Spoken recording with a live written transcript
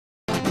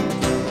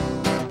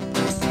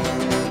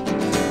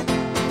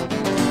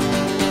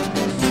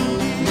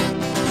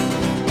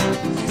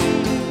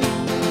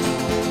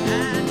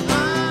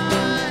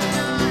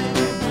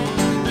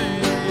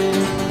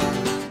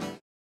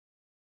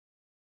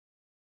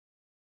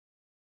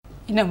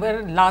In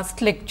our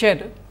last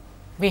lecture,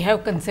 we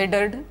have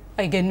considered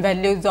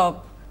eigenvalues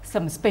of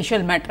some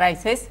special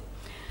matrices,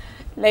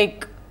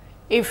 like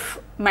if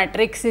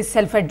matrix is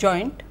self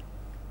adjoint,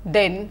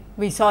 then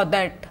we saw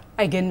that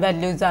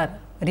eigenvalues are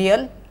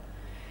real.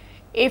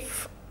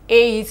 If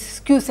A is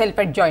skew self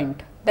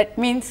adjoint, that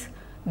means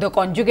the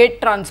conjugate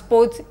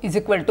transpose is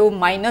equal to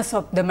minus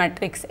of the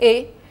matrix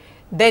A,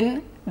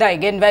 then the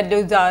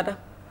eigenvalues are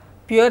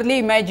purely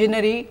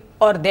imaginary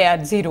or they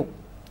are 0.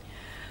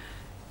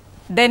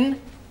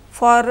 Then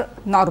for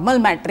normal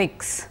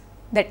matrix,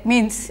 that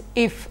means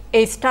if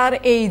A star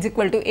A is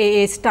equal to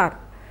A star,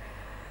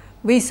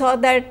 we saw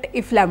that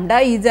if lambda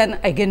is an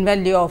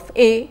eigenvalue of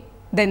A,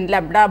 then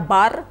lambda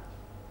bar,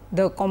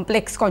 the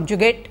complex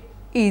conjugate,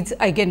 is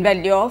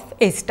eigenvalue of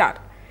A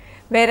star,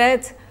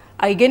 whereas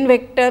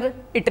eigenvector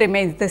it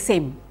remains the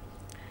same.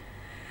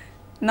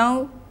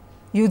 Now,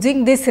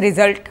 using this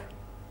result,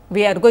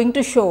 we are going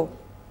to show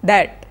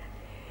that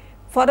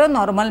for a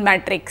normal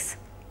matrix,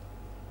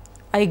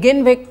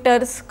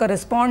 eigenvectors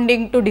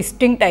corresponding to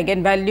distinct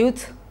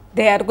eigenvalues,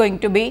 they are going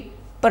to be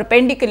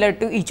perpendicular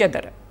to each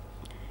other.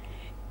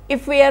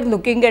 If we are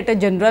looking at a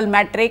general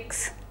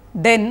matrix,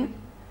 then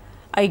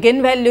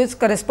eigenvalues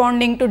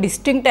corresponding to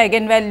distinct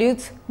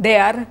eigenvalues, they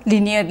are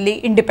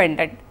linearly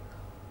independent.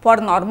 For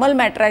normal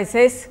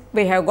matrices,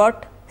 we have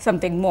got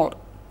something more.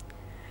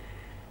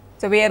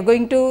 So, we are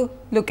going to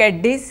look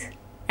at this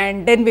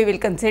and then we will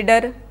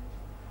consider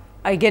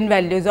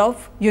eigenvalues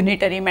of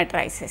unitary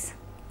matrices.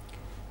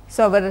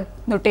 So, our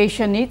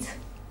notation is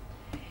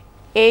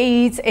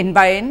A is n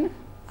by n,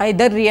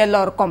 either real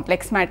or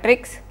complex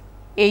matrix.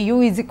 A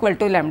u is equal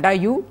to lambda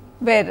u,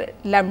 where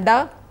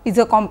lambda is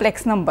a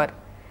complex number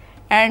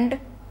and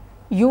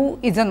u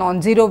is a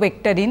non-zero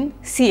vector in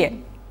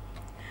Cn.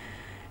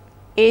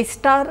 A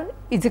star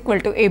is equal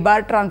to A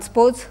bar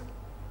transpose,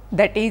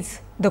 that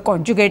is the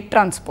conjugate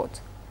transpose.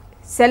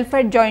 Self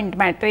adjoint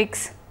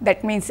matrix,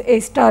 that means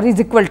A star is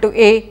equal to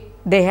A,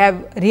 they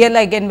have real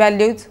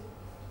eigenvalues.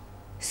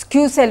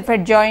 Skew self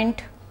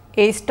adjoint,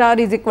 A star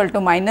is equal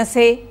to minus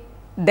A,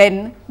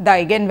 then the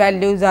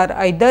eigenvalues are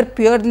either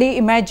purely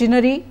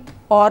imaginary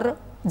or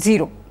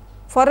 0.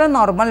 For a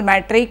normal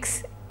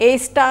matrix, A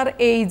star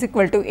A is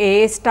equal to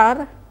A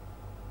star,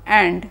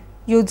 and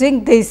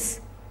using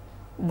this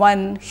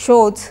one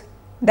shows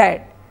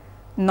that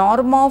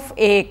norm of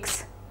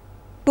Ax,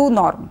 2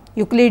 norm,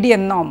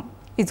 Euclidean norm,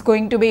 is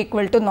going to be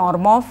equal to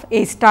norm of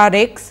A star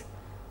x,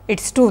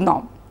 its 2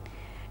 norm.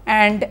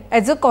 And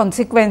as a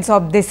consequence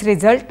of this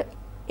result,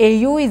 A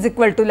u is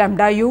equal to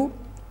lambda u,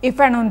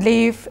 if and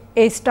only if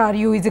A star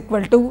u is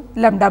equal to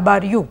lambda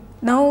bar u.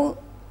 Now,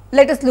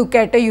 let us look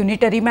at a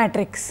unitary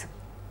matrix.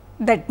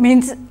 That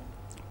means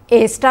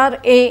A star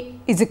A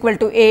is equal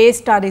to A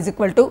star is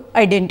equal to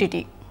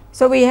identity.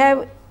 So, we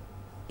have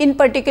in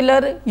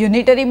particular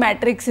unitary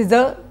matrix is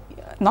a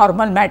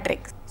normal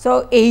matrix.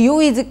 So, A u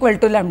is equal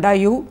to lambda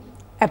u,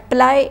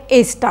 apply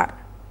A star.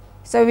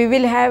 So, we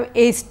will have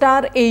A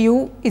star A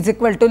u is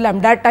equal to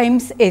lambda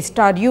times A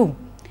star u,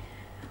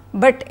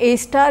 but A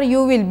star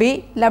u will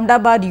be lambda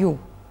bar u.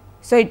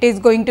 So, it is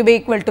going to be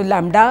equal to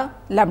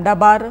lambda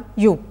bar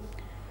u,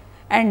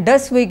 and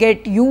thus we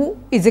get u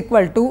is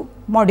equal to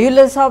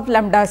modulus of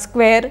lambda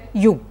square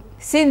u.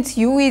 Since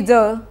u is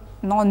a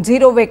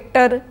non-zero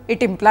vector,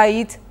 it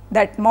implies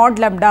that mod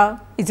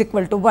lambda is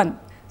equal to 1.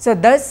 So,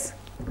 thus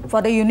for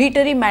a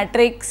unitary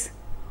matrix,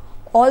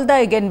 all the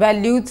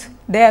eigenvalues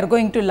they are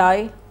going to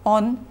lie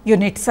on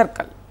unit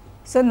circle.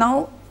 So,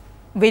 now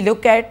we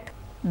look at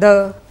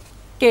the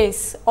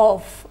case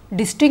of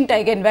distinct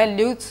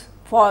eigenvalues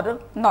for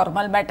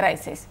normal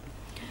matrices.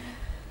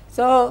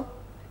 So,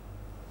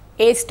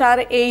 A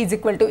star A is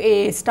equal to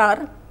A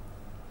star,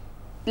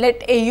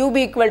 let A u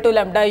be equal to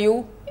lambda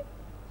u,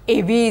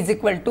 A v is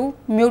equal to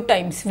mu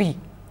times v.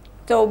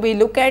 So, we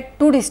look at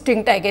two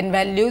distinct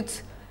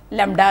eigenvalues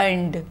lambda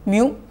and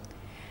mu,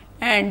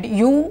 and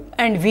u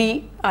and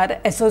v are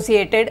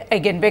associated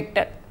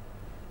eigenvector.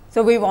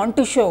 So, we want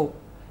to show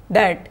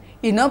that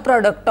inner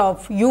product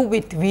of u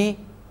with v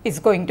is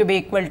going to be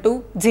equal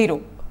to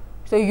 0.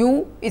 So,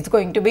 u is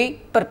going to be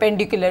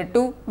perpendicular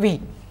to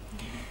v.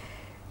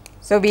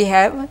 So, we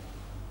have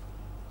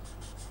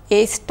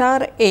A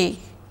star A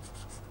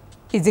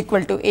is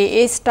equal to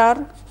A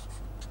star,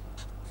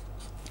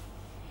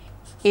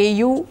 A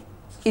u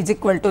is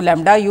equal to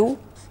lambda u,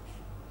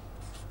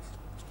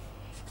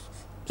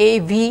 A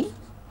v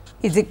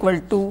is equal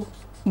to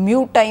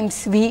mu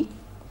times v,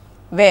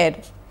 where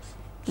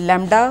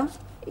lambda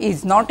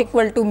is not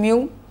equal to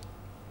mu,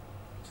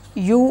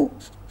 u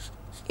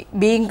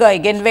being a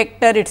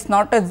eigenvector, it is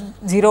not a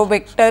 0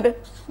 vector,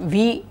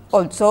 v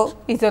also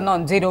is a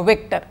non-zero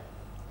vector.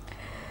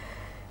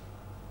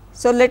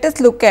 So, let us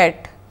look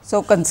at,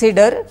 so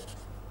consider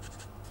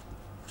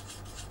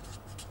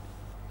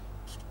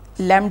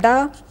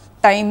lambda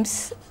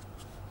times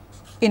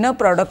inner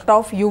product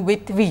of u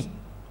with v.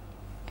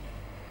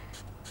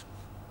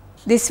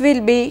 This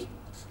will be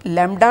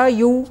lambda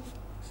u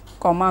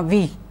comma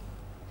v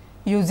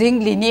using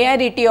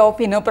linearity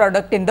of inner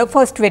product in the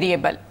first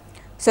variable.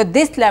 So,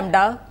 this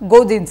lambda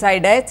goes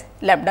inside as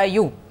lambda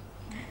u.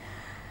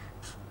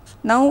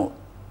 Now,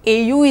 A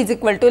u is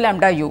equal to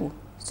lambda u.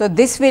 So,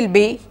 this will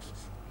be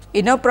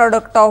inner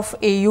product of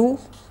A u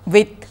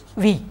with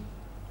V.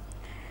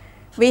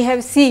 We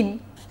have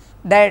seen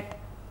that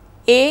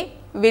A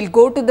will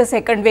go to the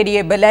second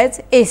variable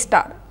as A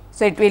star.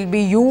 So, it will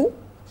be u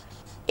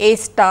A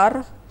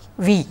star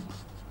V.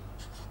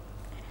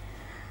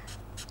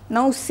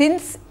 Now,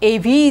 since A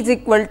V is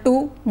equal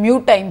to mu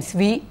times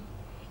V,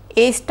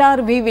 A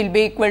star V will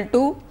be equal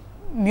to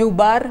mu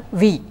bar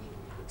V.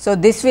 So,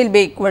 this will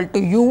be equal to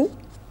u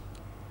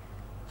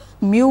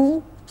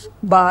mu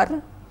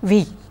bar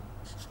V.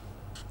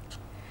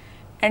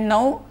 And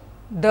now,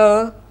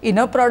 the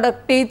inner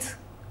product is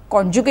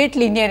conjugate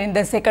linear in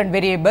the second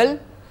variable.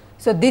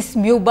 So, this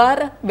mu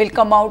bar will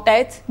come out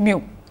as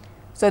mu.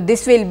 So,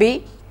 this will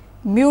be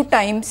mu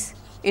times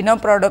inner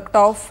product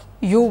of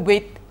u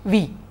with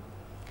V.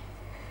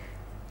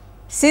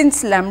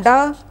 Since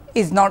lambda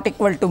is not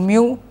equal to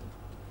mu,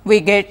 we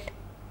get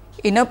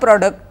inner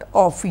product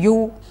of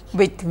u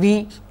with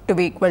V to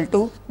be equal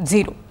to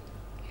 0.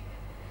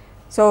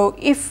 So,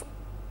 if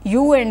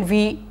u and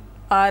V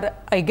are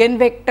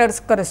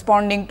eigenvectors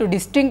corresponding to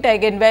distinct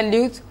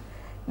eigenvalues,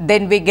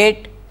 then we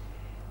get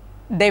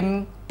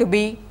them to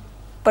be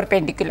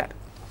perpendicular.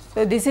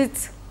 So, this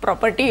is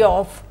property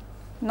of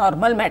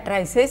normal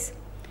matrices.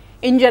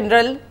 In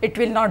general, it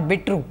will not be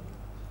true.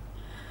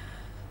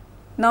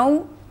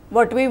 Now,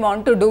 what we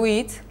want to do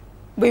is,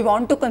 we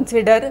want to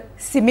consider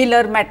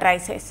similar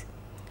matrices.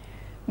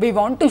 We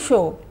want to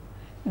show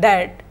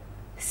that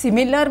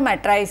similar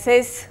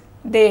matrices,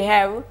 they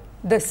have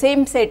the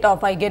same set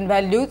of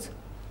eigenvalues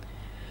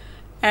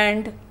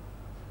and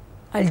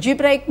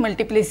algebraic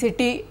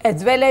multiplicity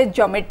as well as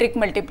geometric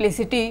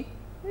multiplicity,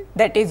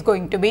 that is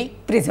going to be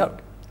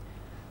preserved.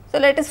 So,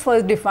 let us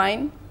first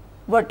define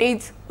what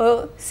is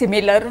a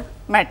similar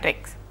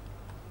matrix.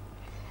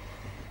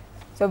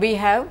 So, we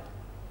have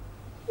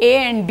A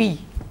and B,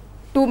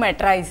 two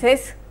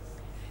matrices,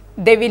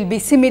 they will be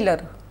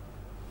similar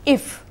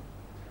if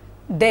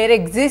there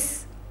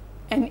exists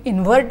an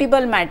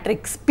invertible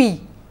matrix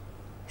P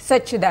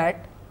such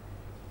that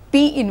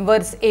P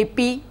inverse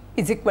AP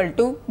is equal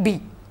to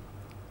B.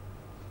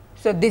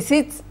 So, this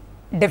is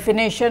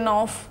definition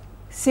of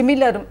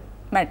similar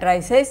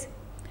matrices.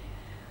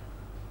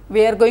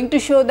 We are going to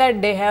show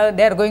that they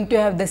are going to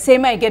have the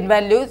same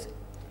eigenvalues.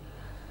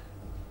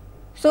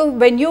 So,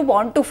 when you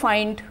want to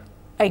find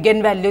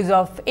eigenvalues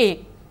of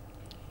A,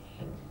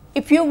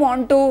 if you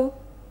want to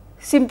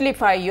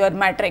simplify your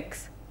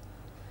matrix,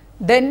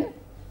 then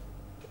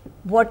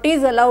what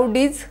is allowed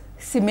is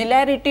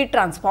similarity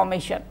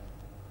transformation.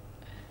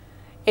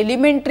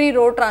 Elementary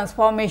row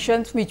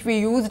transformations which we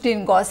used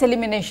in Gauss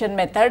elimination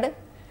method,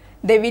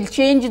 they will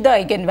change the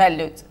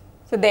eigenvalues.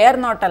 So, they are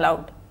not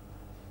allowed,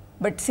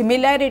 but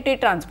similarity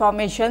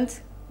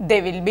transformations,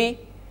 they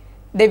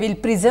will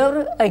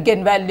preserve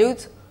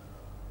eigenvalues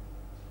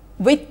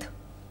with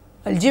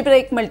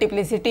algebraic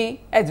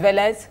multiplicity as well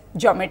as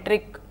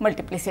geometric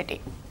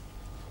multiplicity.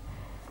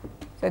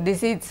 So,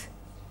 this is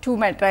two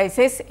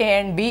matrices A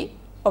and B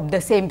of the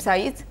same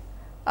size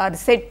are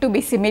said to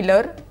be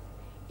similar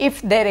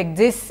if there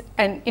exists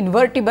an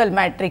invertible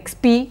matrix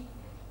P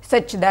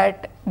such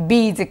that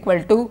B is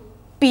equal to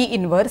P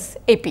inverse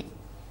AP.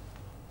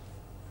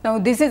 Now,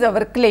 this is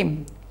our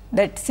claim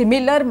that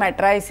similar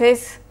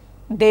matrices,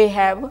 they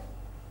have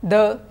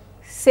the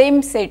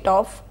same set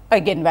of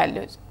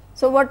eigenvalues.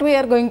 So, what we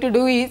are going to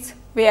do is,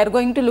 we are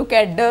going to look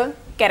at the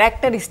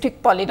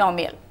characteristic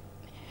polynomial.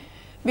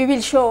 We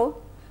will show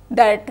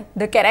that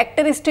the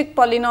characteristic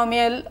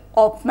polynomial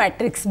of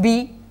matrix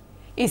B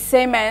is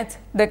same as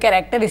the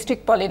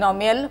characteristic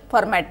polynomial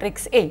for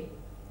matrix A.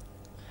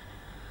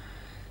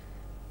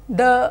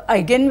 The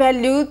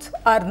eigenvalues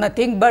are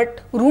nothing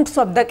but roots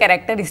of the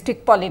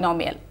characteristic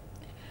polynomial.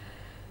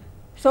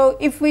 So,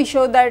 if we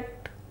show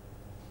that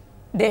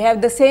they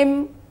have the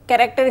same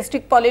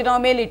characteristic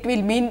polynomial, it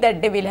will mean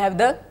that they will have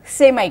the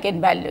same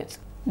eigenvalues.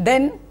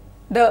 Then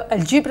the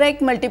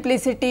algebraic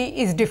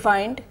multiplicity is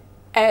defined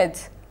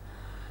as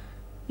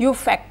you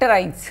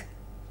factorize.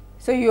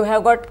 So, you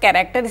have got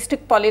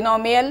characteristic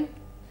polynomial,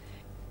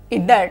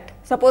 in that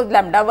suppose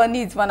lambda 1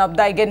 is one of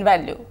the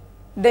eigenvalue,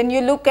 then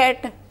you look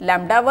at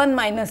lambda 1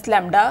 minus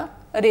lambda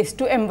raised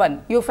to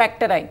m1, you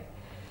factorize.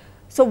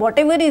 So,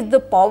 whatever is the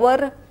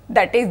power,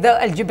 that is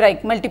the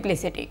algebraic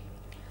multiplicity.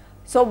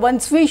 So,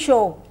 once we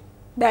show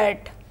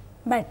that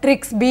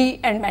matrix B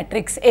and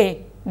matrix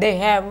A, they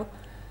have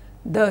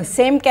the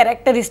same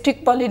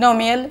characteristic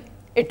polynomial,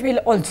 it will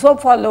also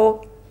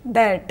follow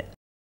that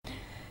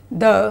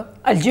the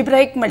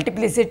algebraic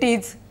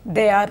multiplicities,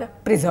 they are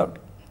preserved,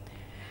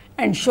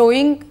 and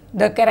showing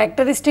the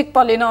characteristic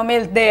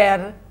polynomials, they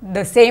are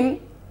the same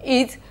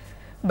is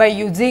by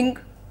using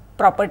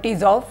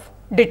properties of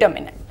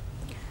determinant.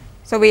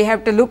 So, we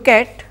have to look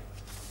at,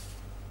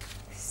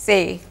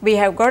 say we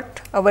have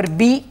got our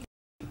B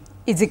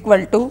is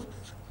equal to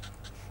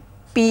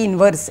P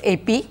inverse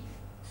AP,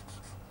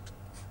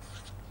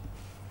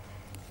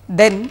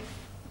 then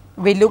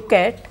we look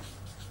at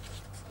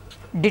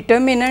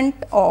determinant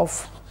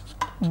of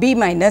b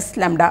minus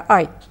lambda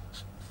I,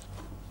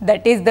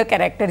 that is the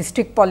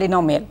characteristic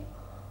polynomial.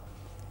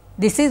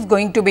 This is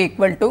going to be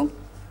equal to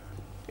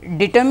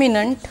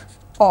determinant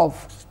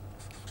of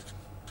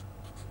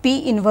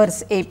P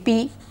inverse A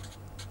p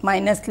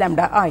minus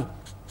lambda I,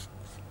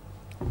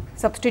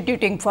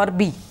 substituting for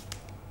b.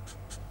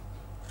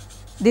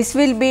 This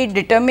will be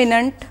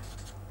determinant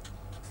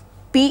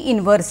P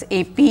inverse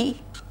A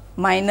p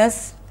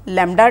minus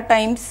lambda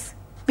times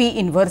P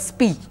inverse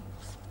p.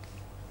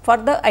 For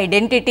the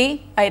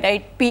identity, I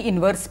write P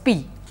inverse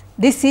p.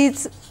 This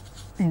is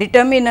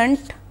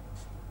determinant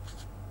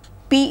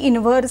P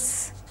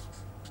inverse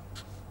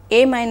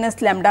A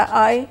minus lambda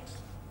I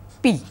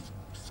p.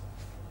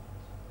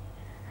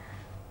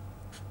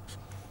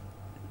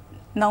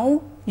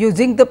 Now,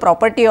 using the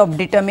property of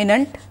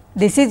determinant,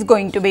 this is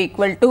going to be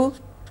equal to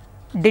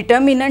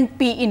determinant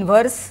P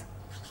inverse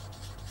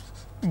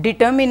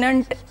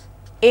determinant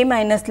A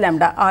minus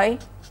lambda I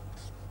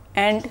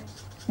and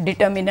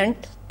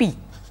determinant p.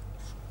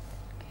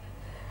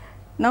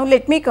 Now,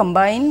 let me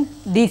combine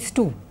these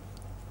two.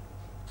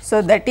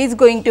 So, that is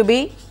going to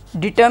be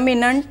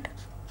determinant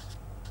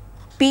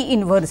P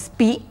inverse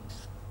p,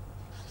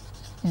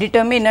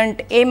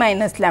 determinant A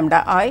minus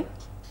lambda I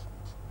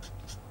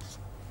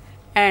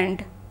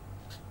and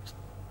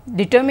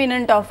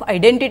determinant of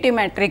identity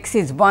matrix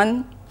is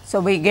 1. So,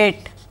 we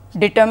get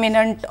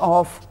determinant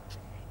of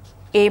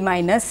A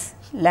minus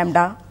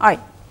lambda I.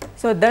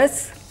 So,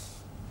 thus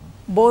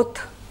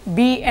both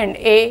B and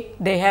A,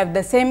 they have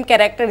the same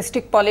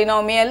characteristic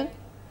polynomial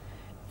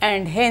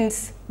and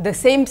hence the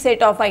same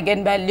set of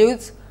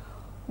eigenvalues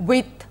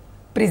with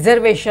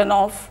preservation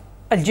of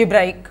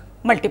algebraic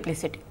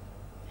multiplicity.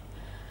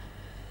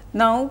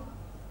 Now,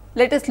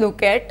 let us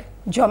look at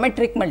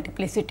geometric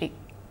multiplicity.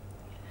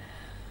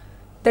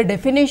 The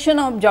definition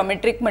of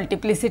geometric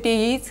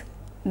multiplicity is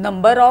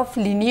number of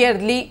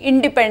linearly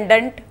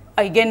independent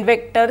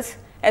eigenvectors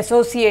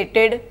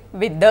associated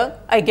with the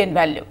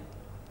eigenvalue.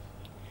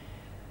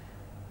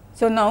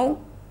 So, now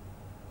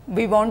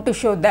we want to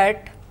show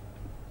that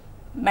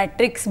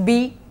matrix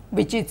B,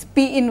 which is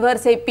P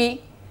inverse A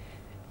p,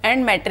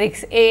 and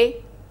matrix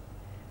A,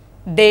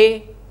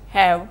 they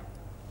have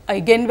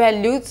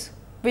eigenvalues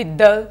with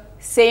the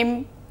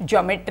same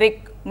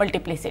geometric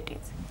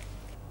multiplicities.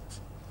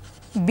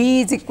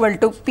 B is equal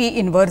to P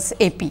inverse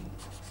A p.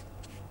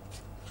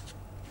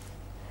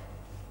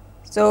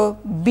 So,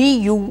 B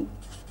u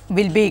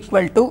will be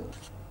equal to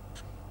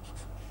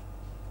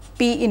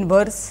P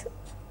inverse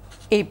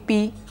A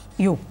p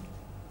u.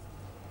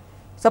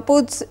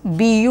 Suppose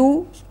B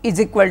u is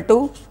equal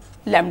to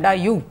lambda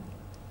u,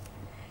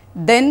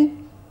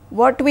 then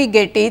what we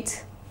get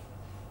is,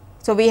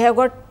 so we have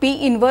got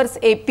P inverse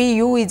A p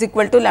u is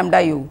equal to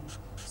lambda u.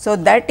 So,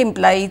 that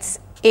implies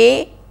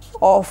A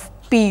of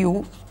P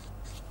u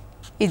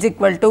is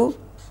equal to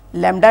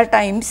lambda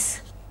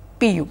times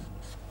P u.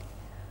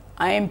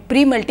 I am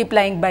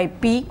pre-multiplying by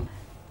P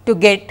to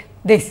get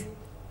this.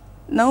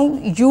 Now,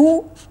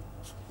 u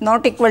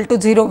not equal to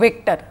 0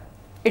 vector,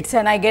 it is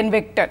an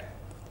eigenvector.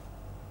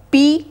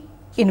 P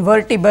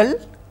invertible,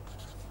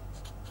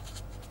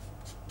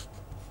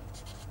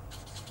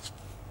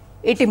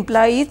 it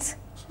implies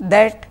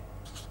that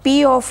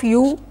P of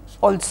u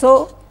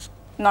also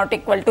not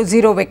equal to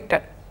 0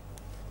 vector,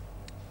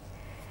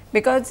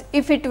 because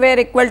if it were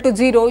equal to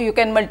 0, you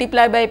can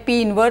multiply by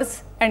P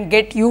inverse and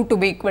get u to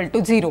be equal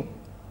to 0.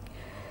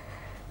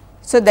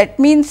 So, that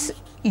means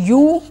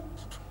u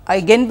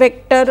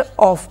eigenvector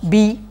of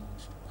B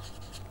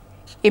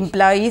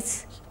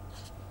implies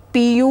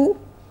P u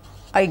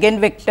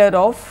eigenvector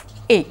of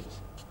A,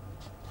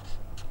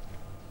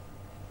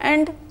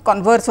 and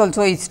converse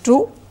also is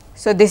true.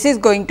 So, this is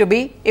going to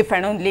be if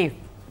and only if.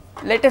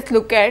 Let us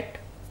look at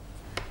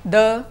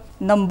the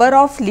number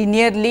of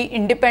linearly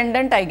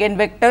independent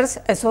eigenvectors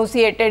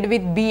associated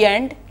with B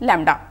and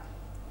lambda.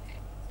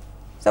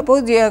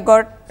 Suppose you have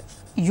got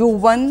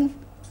u1,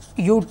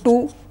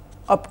 u2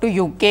 up to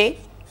uk,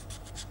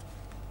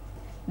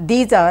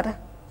 these are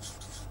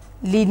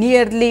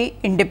linearly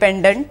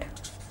independent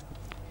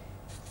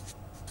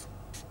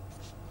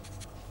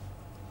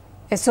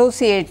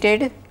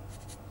associated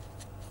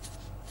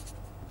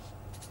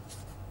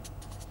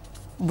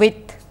with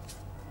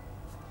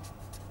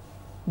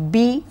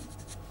B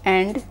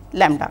and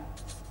lambda.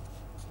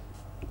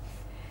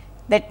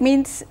 That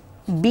means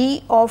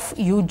B of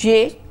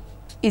uj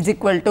is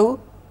equal to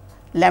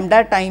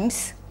lambda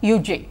times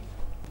uj,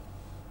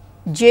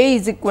 j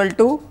is equal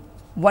to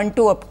 1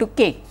 to up to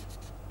k.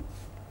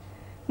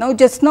 Now,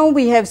 just now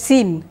we have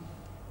seen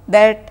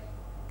that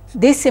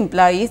this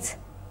implies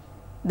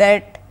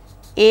that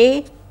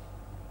A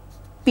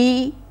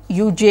P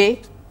u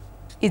j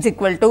is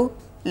equal to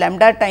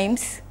lambda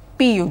times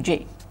P u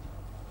j.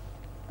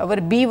 Our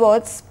B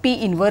was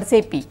P inverse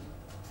A p.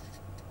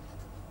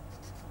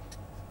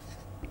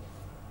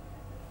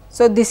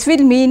 So, this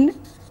will mean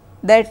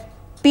that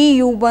P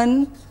u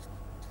 1,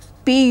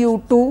 P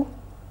u 2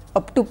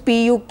 up to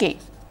P u k,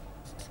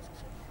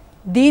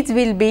 these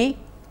will be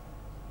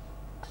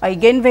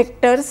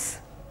eigenvectors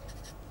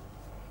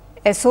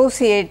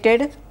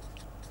associated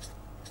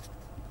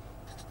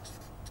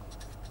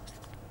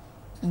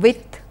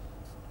with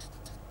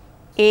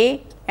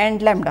A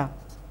and lambda.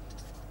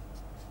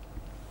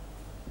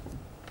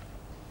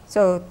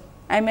 So,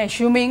 I am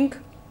assuming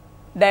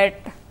that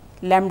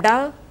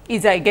lambda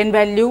is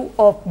eigenvalue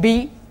of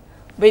B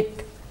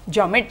with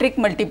geometric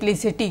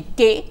multiplicity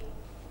k,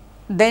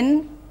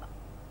 then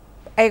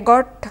I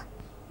got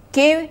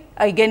k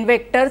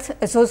eigenvectors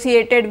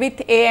associated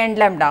with A and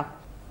lambda.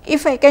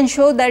 If I can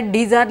show that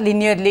these are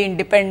linearly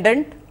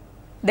independent,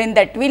 then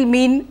that will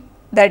mean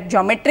that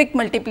geometric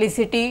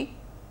multiplicity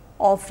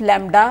of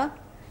lambda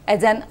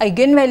as an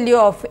eigenvalue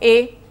of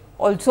A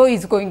also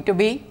is going to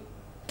be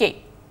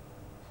k.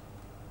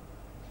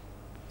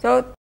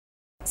 So,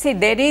 see,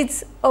 there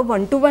is a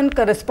one-to-one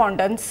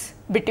correspondence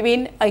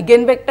between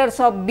eigenvectors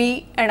of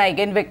B and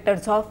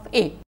eigenvectors of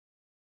A.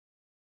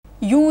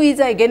 U is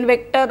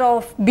eigenvector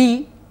of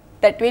B,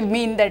 that will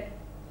mean that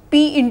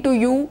P into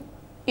U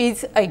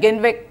is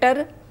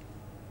eigenvector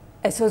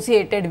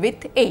associated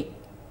with A,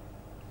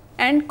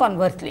 and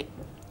conversely.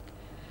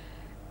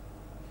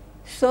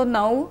 So,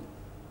 now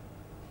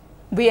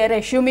we are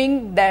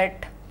assuming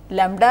that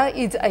lambda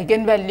is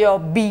eigenvalue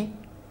of B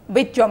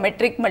with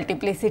geometric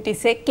multiplicity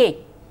say k.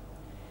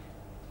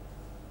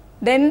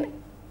 Then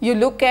you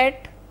look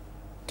at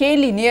k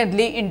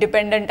linearly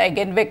independent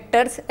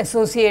eigenvectors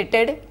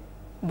associated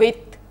with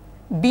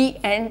B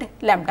and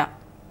lambda.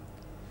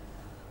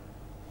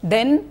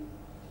 Then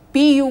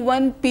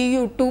PU1,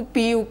 PU2,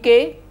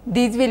 PUk,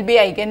 these will be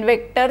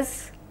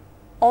eigenvectors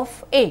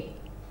of A.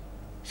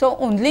 So,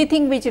 only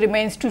thing which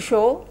remains to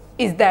show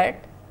is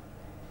that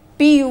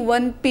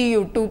PU1,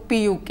 PU2,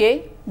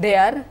 PUk, they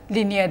are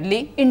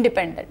linearly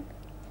independent.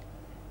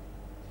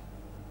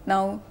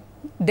 Now,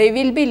 they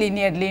will be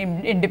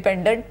linearly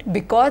independent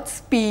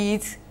because P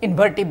is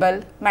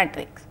invertible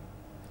matrix.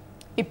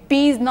 If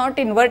P is not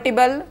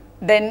invertible,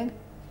 then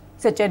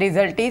such a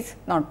result is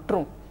not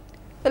true.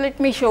 So, let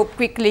me show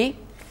quickly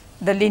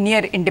the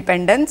linear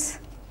independence.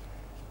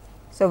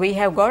 So, we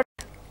have got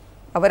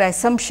our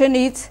assumption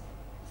is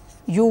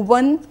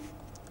U1,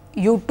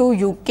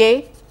 U2,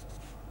 Uk,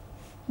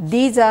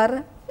 these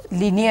are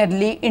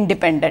linearly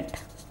independent.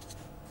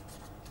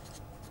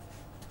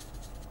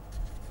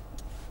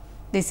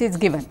 This is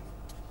given.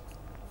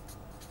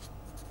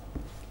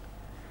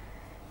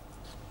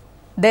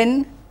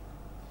 Then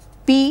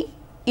P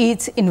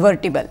is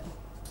invertible.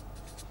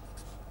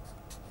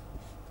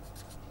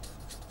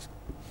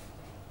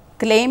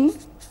 Claim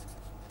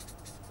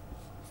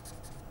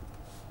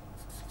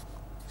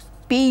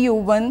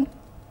PU1,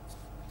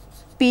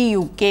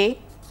 PUk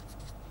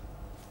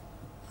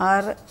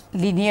are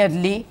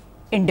linearly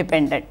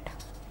independent,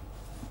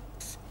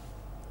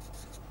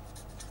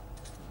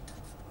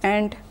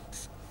 and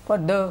for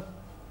the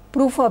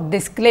proof of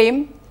this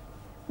claim,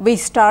 we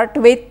start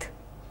with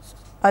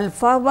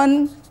alpha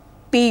 1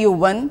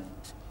 PU1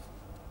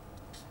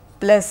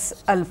 plus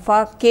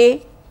alpha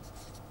k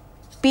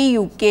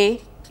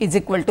PUk is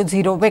equal to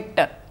 0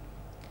 vector.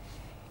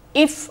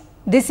 If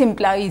this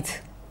implies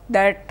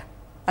that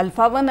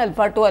alpha 1,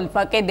 alpha 2,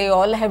 alpha k, they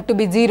all have to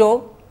be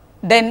 0,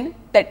 then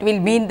that will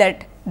mean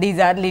that these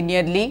are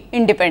linearly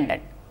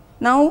independent.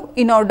 Now,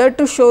 in order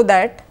to show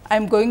that, I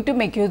am going to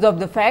make use of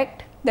the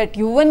fact that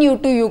U1,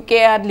 U2, Uk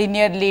are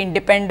linearly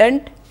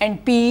independent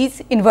and P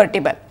is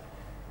invertible.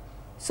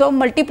 So,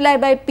 multiply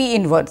by P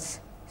inverse.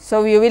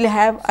 So, you will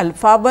have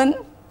alpha 1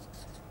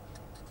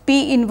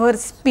 P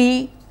inverse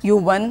P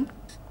U1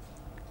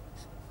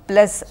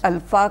 plus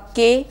alpha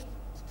k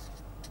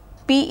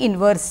P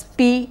inverse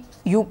P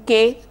Uk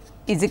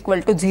is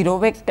equal to 0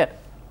 vector.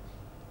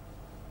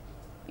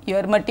 You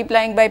are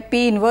multiplying by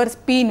P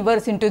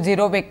inverse into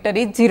 0 vector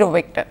is 0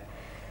 vector.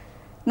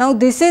 Now,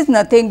 this is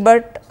nothing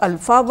but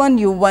alpha 1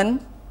 U1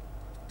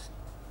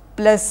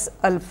 plus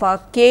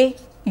alpha k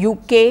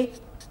Uk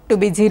to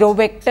be 0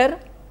 vector,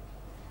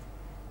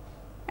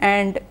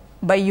 and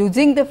by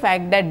using the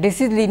fact that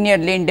this is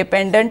linearly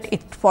independent,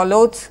 it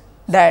follows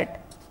that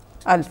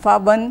alpha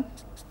 1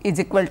 is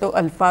equal to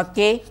alpha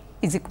k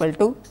is equal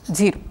to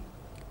 0.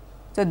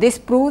 So, this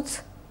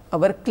proves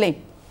our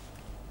claim.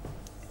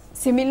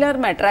 Similar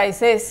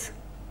matrices,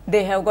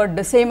 they have got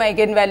the same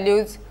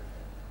eigenvalues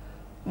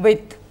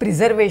with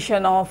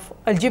preservation of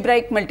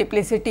algebraic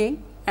multiplicity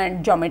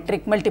and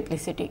geometric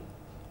multiplicity.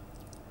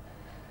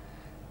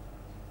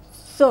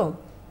 So,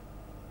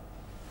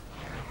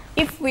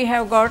 if we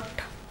have got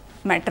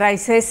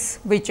matrices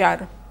which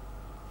are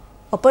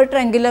upper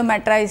triangular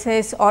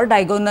matrices or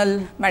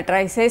diagonal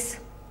matrices,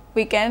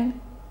 we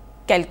can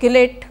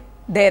calculate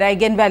their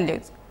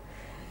eigenvalues.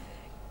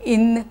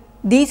 In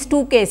these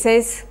two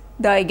cases,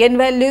 the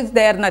eigenvalues,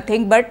 they are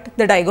nothing but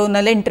the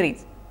diagonal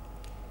entries.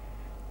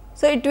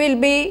 So, it will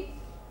be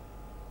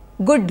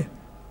good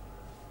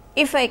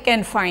if I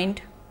can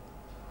find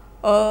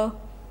a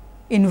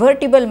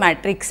invertible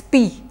matrix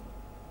P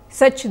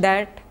such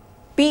that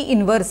P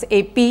inverse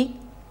AP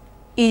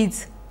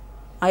is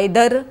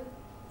either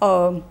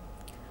a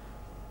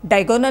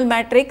diagonal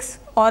matrix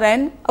or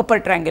an upper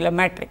triangular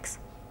matrix.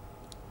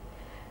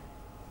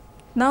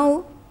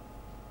 Now,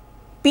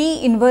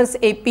 P inverse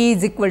AP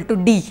is equal to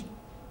D.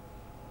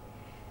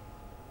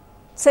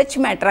 Such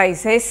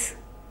matrices,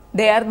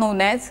 they are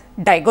known as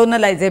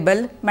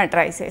diagonalizable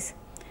matrices.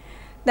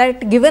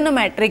 That given a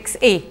matrix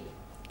A,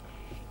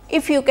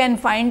 if you can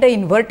find the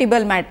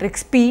invertible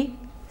matrix P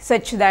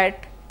such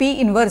that P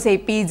inverse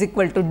AP is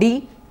equal to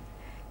D,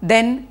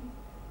 then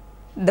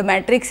the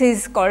matrix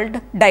is called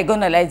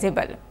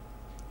diagonalizable.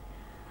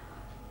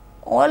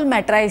 All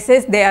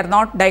matrices, they are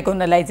not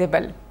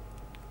diagonalizable.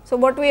 So,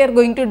 what we are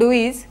going to do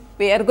is,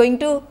 we are going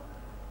to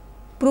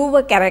prove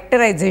a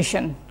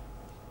characterization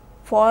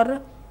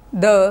for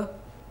the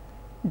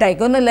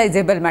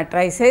diagonalizable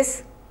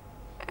matrices,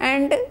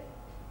 and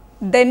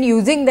then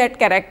using that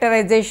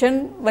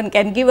characterization one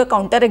can give a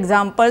counter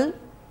example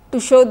to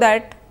show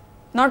that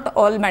not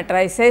all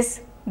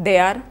matrices, they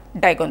are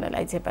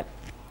diagonalizable.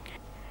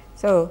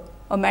 So,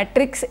 a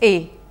matrix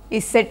A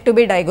is said to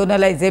be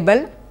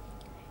diagonalizable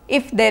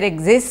if there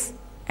exists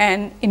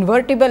an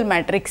invertible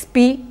matrix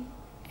P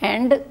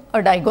and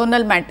a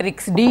diagonal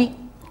matrix D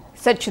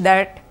such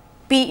that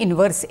P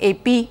inverse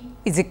AP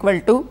is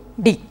equal to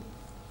D.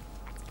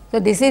 So,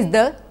 this is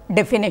the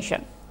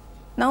definition.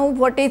 Now,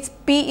 what is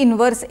P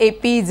inverse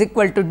AP is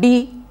equal to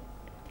D?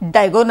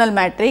 Diagonal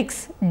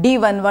matrix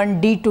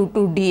D11,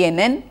 D22,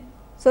 Dnn.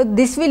 So,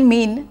 this will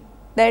mean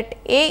that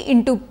A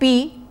into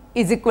P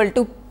is equal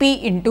to P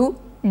into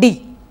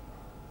D.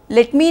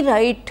 Let me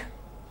write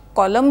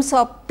columns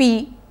of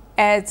P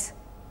as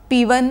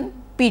P1,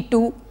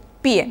 P2,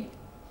 Pn.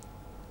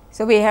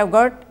 So, we have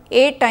got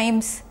A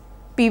times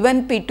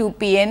P1, P2,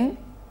 Pn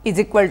is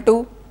equal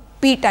to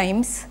P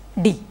times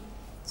D.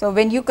 So,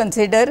 when you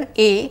consider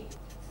A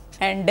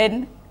and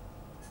then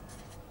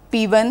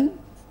P1,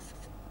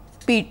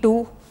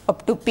 P2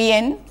 up to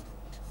Pn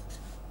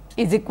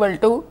is equal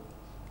to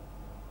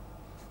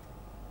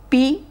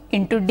P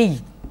into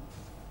D.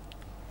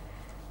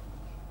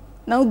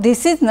 Now,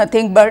 this is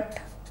nothing but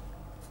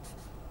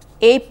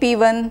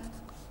AP1,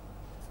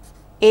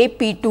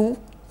 AP2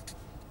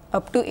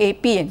 up to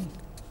APn.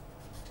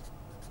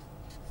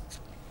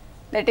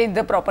 That is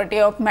the property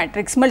of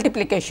matrix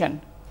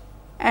multiplication.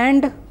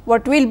 And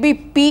what will be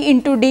P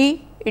into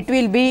D? It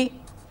will be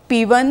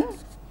P1,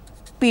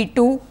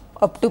 P2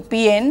 up to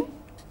Pn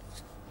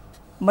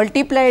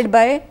multiplied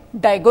by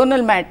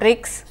diagonal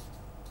matrix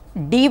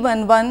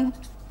D11,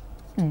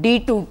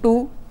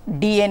 D22,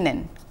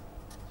 Dnn.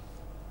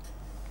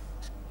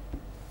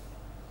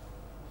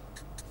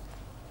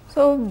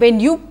 So, when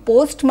you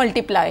post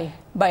multiply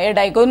by a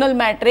diagonal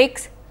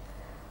matrix,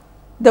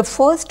 the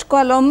first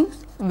column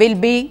will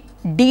be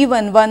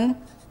D11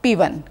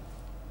 P1.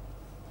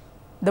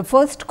 The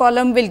first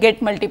column will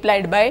get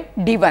multiplied by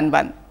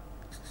D11.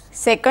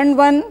 Second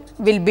one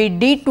will be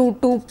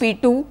D22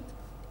 P2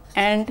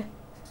 and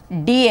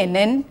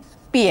Dnn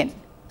Pn.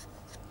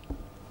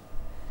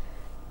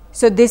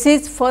 So, this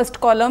is first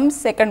column,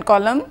 second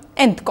column,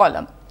 nth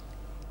column.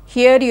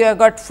 Here you have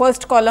got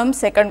first column,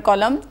 second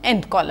column,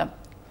 nth column,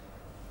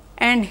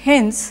 and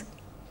hence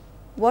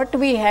what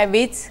we have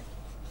is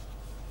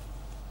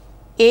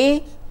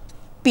A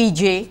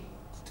Pj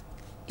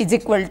is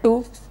equal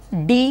to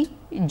D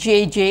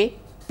Jj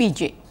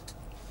Pj.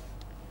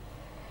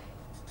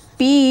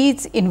 P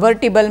is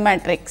invertible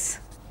matrix,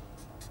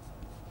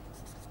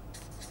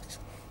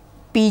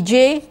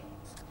 Pj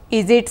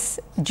is its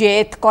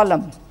jth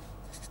column.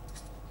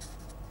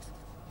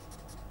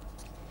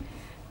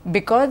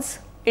 Because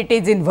it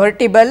is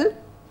invertible,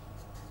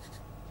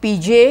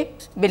 Pj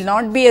will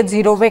not be a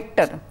 0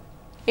 vector.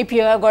 If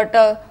you have got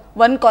a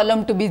one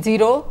column to be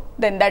 0,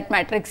 then that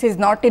matrix is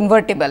not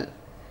invertible.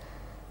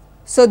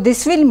 So,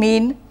 this will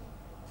mean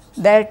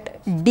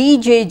that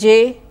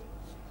Djj,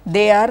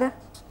 they are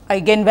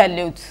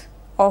eigenvalues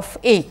of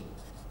A,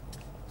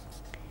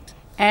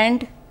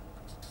 and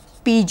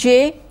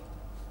Pj,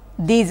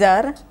 these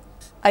are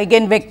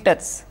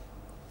eigenvectors.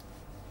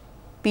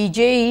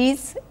 Pj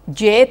is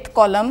jth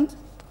column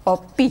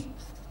of P,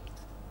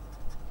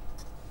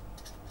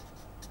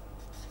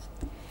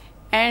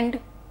 and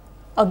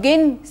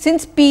again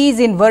since P is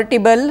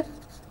invertible,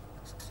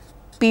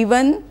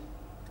 P1,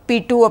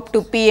 P2 up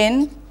to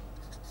Pn,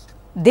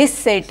 this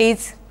set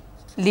is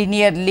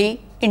linearly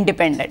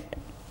independent.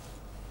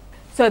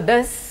 So,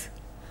 thus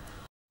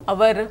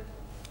our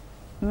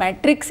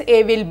matrix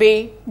A will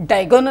be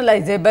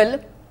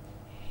diagonalizable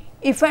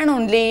if and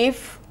only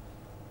if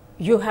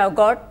you have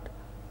got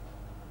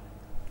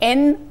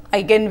n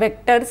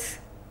eigenvectors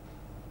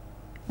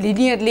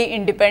linearly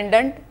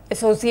independent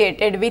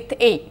associated with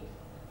A.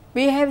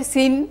 We have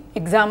seen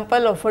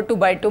example of a 2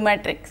 by 2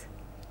 matrix.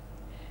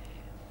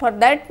 For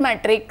that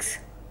matrix,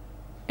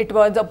 it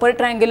was upper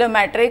triangular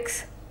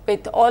matrix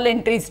with all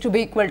entries to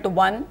be equal to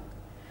 1.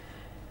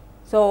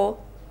 So,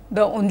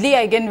 the only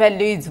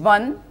eigenvalue is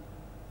 1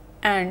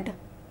 and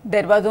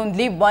there was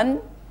only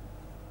one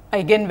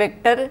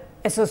eigenvector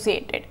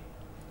associated.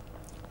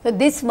 So,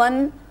 this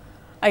one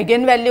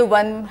eigenvalue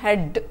 1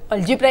 had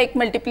algebraic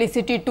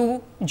multiplicity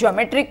 2,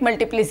 geometric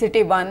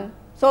multiplicity 1.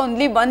 So,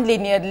 only one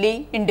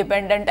linearly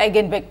independent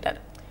eigenvector.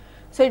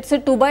 So, it is a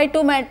 2 by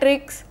 2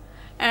 matrix,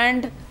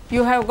 and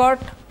you have got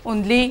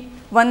only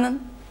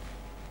one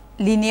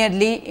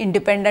linearly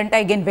independent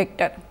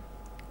eigenvector.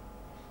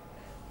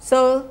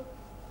 So,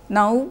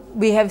 now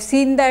we have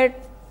seen that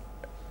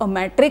a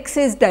matrix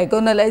is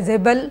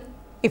diagonalizable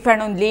if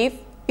and only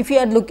if you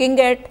are looking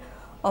at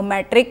a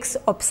matrix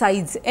of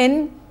size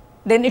n,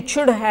 then it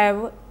should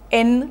have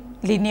n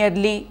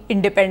linearly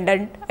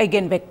independent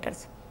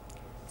eigenvectors.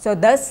 So,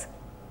 thus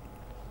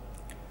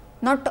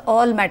not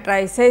all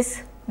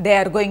matrices they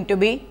are going to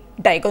be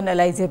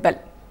diagonalizable,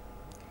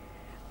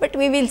 but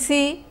we will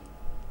see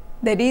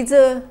there is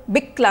a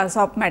big class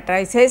of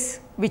matrices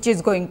which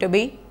is going to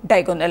be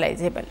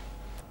diagonalizable.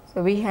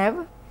 So, we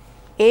have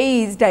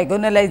A is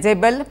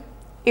diagonalizable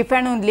if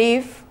and only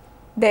if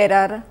there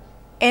are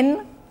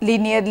n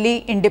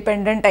linearly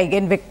independent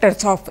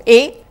eigenvectors of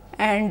A,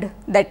 and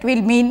that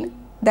will mean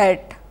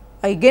that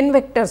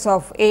eigenvectors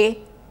of A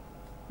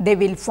they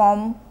will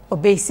form a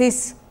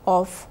basis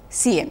of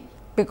C n,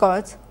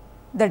 because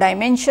the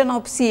dimension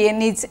of C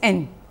n is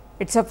n,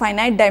 it is a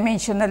finite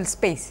dimensional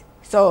space.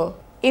 So,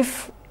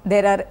 if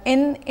there are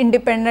n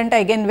independent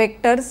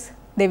eigenvectors,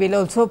 they will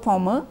also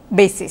form a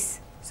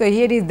basis. So,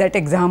 here is that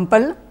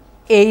example,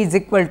 A is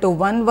equal to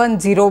 1 1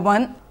 0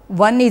 1,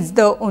 1 is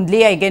the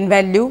only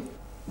eigenvalue,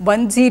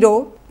 1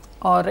 0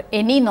 or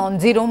any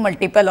non-zero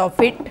multiple of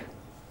it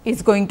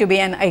is going to be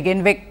an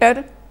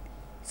eigenvector.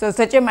 So,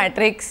 such a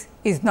matrix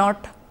is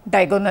not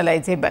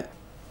diagonalizable.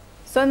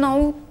 So,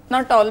 now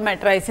not all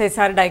matrices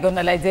are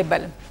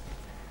diagonalizable,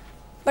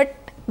 but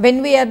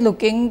when we are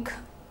looking,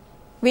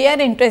 we are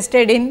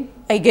interested in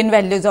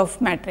eigenvalues of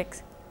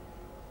matrix.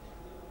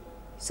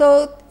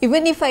 So,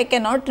 even if I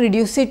cannot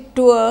reduce it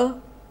to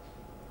a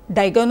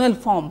diagonal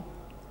form,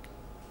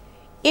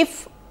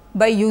 if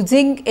by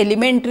using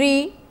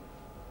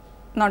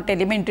not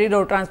elementary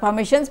row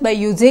transformations, by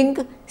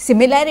using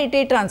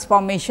similarity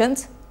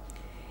transformations,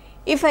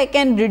 if I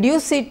can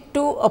reduce it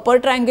to upper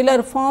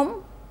triangular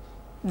form,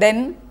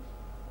 then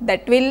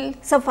that will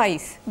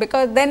suffice,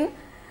 because then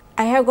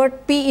I have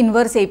got P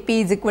inverse A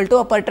P is equal to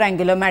upper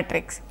triangular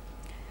matrix.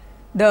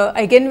 The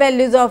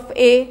eigenvalues of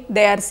A,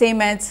 they are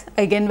same as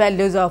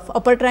eigenvalues of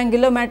upper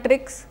triangular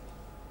matrix,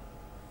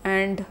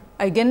 and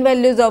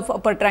eigenvalues of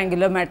upper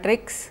triangular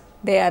matrix,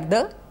 they are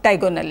the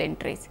diagonal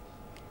entries.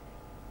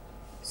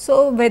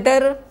 So,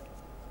 whether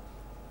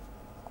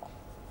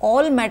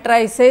all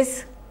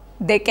matrices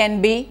they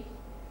can be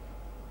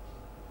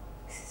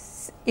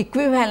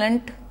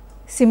equivalent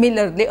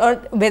similarly, or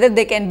whether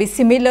they can be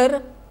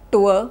similar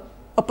to a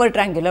upper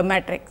triangular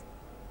matrix.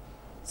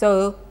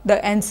 So,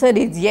 the answer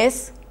is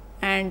yes,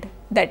 and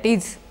that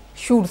is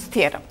Schur's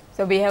theorem.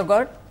 So, we have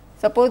got,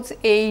 suppose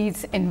A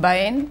is n by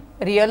n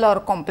real or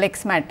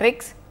complex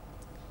matrix,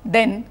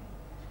 then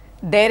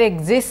there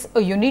exists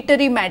a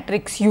unitary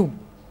matrix U.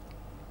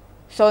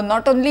 So,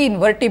 not only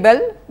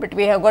invertible, but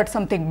we have got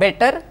something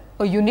better,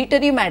 a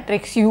unitary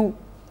matrix U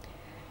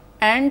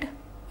and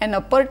an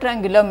upper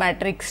triangular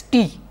matrix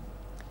T,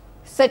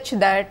 such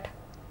that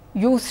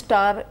U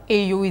star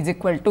A U is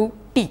equal to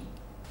T.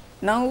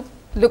 Now,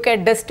 look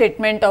at the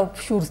statement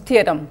of Schur's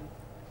theorem.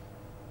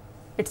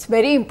 It is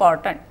very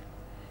important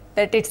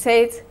that it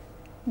says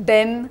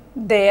then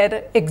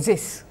there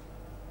exists.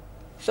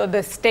 So,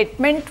 the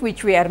statement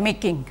which we are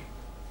making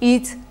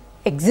is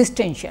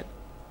existential,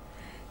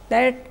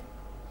 that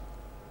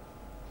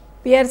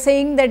we are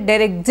saying that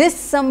there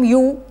exists some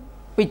U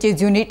which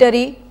is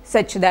unitary,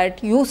 such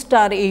that U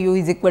star A U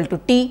is equal to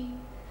T.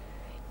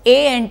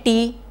 A and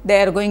T,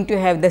 they are going to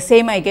have the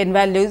same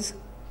eigenvalues.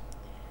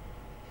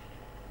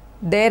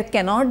 There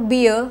cannot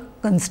be a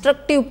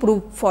constructive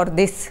proof for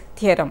this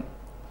theorem,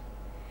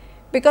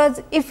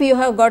 because if you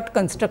have got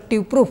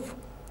constructive proof,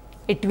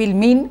 it will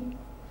mean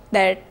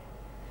that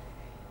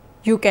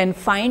you can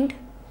find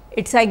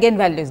its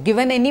eigenvalues.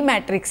 Given any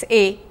matrix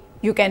A,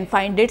 you can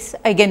find its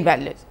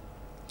eigenvalues.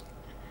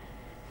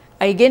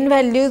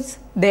 Eigenvalues,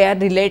 they are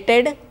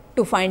related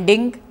to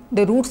finding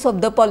the roots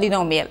of the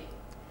polynomial.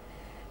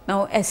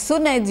 Now, as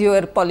soon as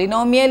your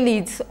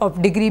polynomial is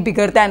of degree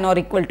bigger than or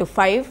equal to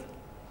 5,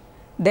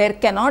 there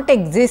cannot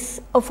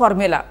exist a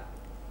formula.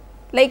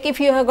 Like if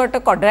you have got a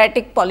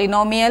quadratic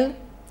polynomial,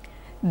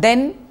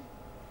 then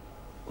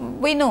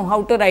we know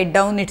how to write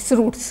down its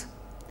roots.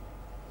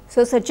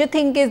 So, such a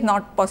thing is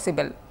not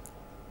possible,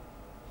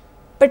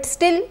 but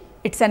still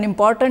it is an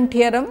important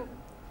theorem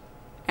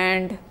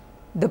and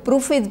the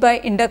proof is by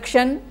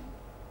induction,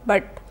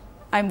 but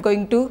I am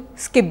going to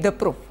skip the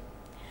proof.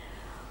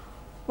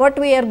 What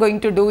we are going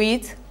to do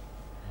is,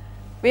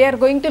 we are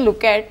going to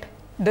look at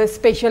the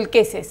special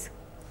cases.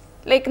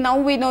 Like now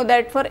we know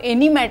that for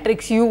any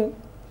matrix U,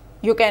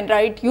 you can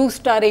write U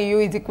star A U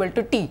is equal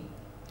to T.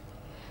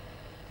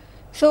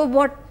 So,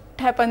 what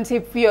happens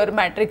if your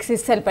matrix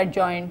is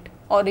self-adjoint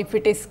or if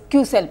it is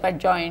Q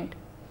self-adjoint?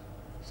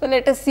 So,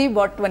 let us see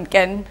what one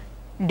can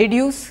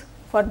deduce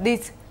for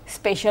these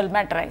special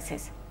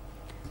matrices.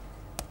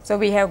 So,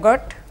 we have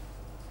got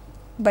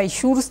by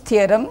Schur's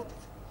theorem,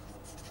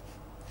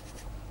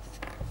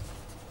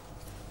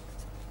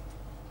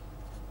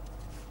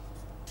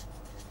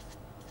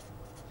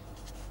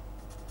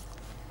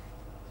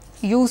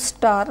 U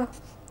star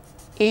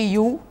A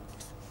u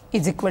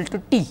is equal to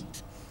T,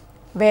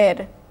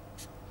 where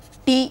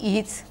T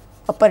is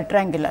upper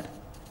triangular.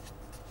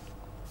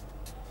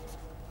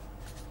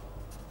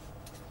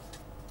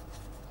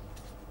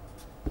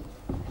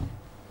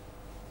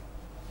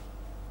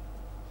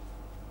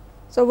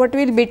 So, what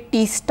will be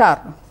T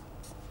star?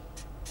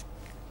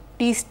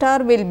 T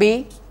star will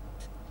be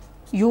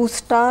U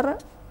star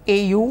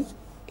A u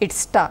its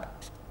star.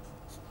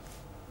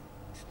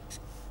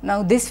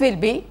 Now, this will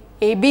be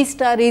A B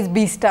star is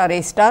B star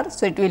A star.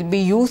 So, it will be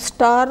U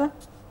star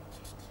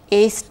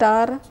A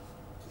star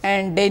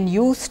and then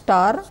U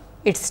star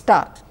its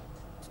star.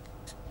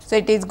 So,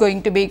 it is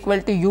going to be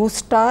equal to U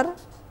star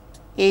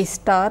A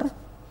star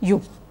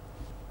U.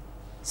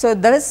 So,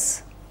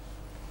 thus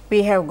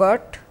we have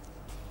got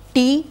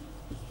T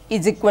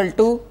is equal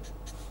to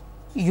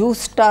U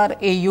star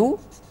A u,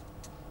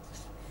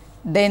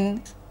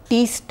 then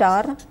T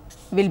star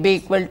will be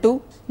equal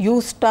to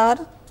U star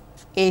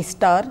A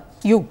star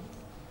u.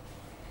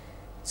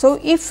 So,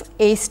 if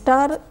A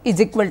star is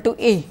equal to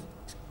A,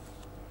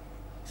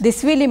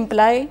 this will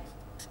imply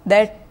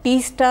that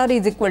T star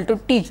is equal to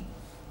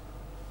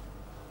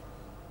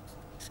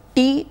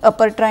T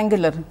upper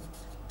triangular.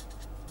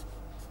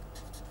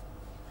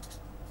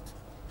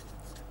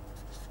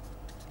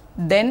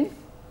 Then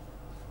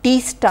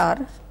T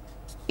star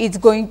is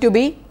going to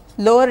be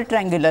lower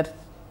triangular.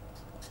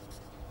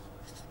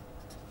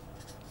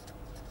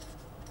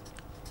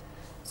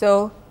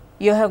 So,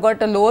 you have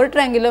got a lower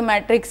triangular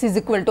matrix is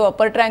equal to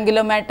upper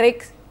triangular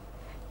matrix,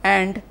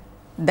 and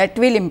that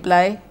will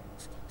imply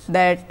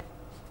that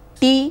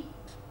T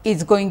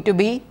is going to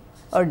be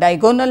a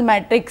diagonal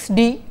matrix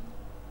D,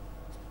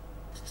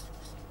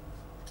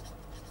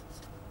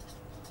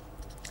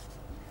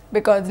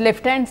 because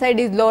left hand side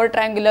is lower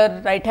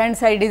triangular, right hand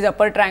side is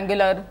upper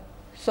triangular.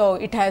 So,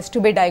 it has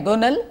to be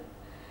diagonal,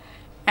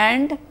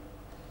 and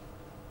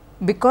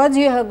because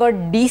you have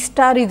got D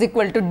star is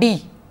equal to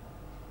D,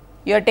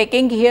 you are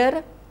taking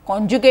here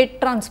conjugate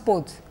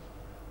transpose.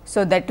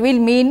 So, that will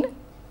mean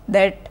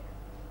that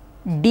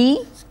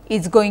D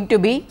is going to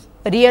be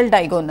real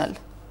diagonal.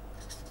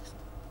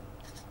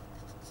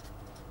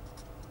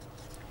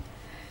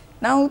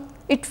 Now,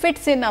 it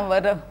fits in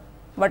our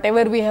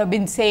whatever we have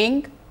been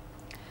saying.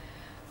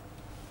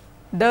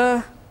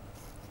 The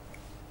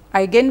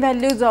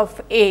eigenvalues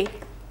of A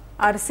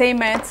are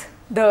same as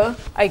the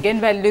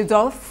eigenvalues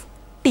of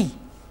T.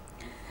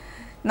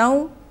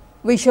 Now,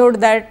 we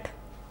showed that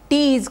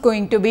T is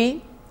going to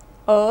be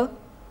a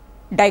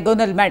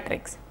diagonal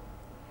matrix,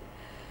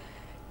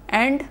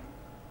 and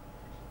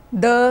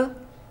the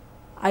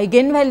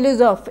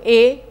eigenvalues of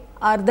A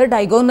are the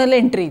diagonal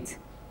entries.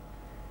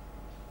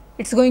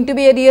 It is going to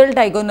be a real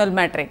diagonal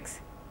matrix.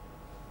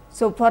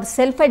 So, for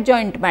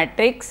self-adjoint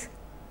matrix,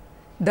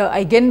 the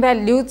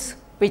eigenvalues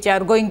which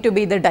are going to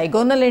be the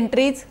diagonal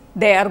entries,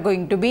 they are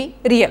going to be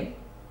real.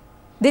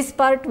 This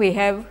part we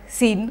have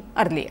seen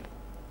earlier,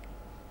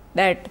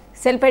 that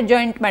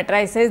self-adjoint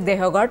matrices, they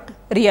have got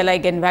real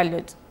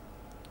eigenvalues.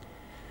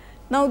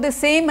 Now, the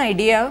same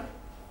idea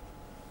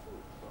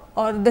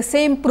or the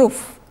same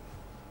proof,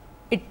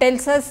 it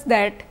tells us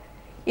that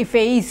if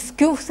A is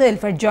skew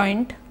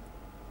self-adjoint,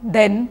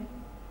 then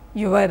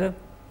your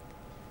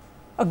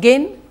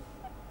again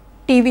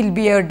T will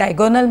be a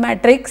diagonal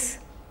matrix,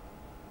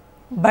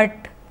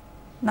 but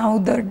now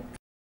the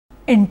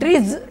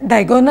entries,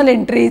 diagonal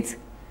entries,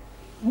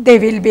 they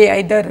will be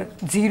either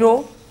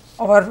 0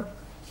 or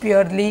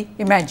purely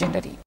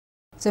imaginary.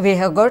 So, we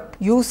have got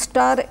U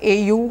star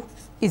A u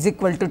is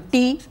equal to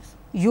T,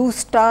 U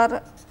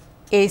star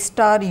A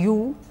star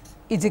u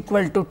is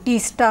equal to T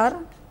star,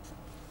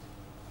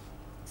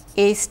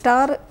 A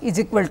star is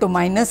equal to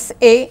minus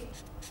A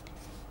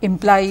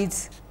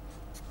implies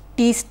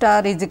T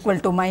star is equal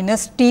to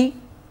minus T.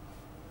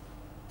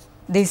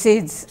 This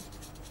is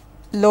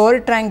lower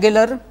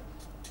triangular,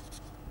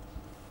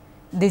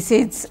 this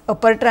is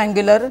upper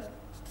triangular.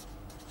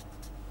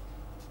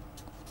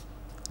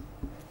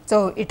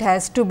 So, it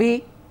has to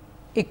be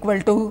equal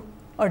to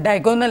a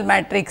diagonal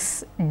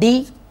matrix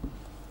D,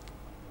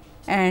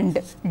 and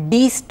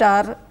D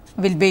star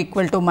will be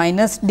equal to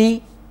minus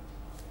D.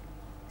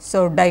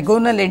 So,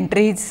 diagonal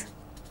entries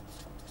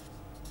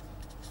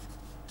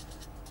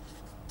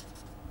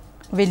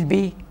will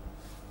be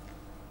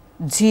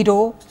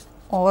 0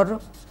 or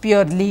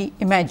purely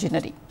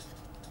imaginary.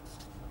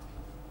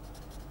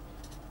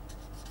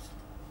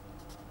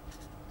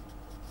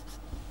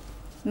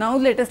 Now,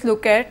 let us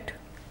look at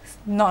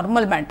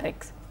normal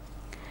matrix.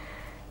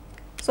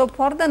 So,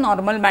 for the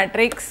normal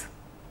matrix,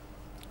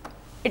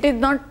 it is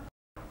not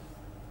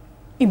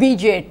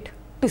immediate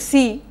to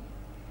see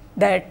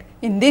that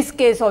in this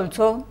case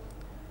also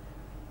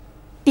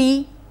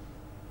T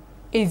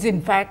is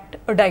in fact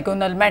a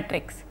diagonal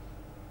matrix.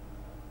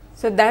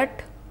 So,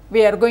 that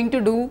we are going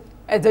to do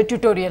as a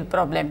tutorial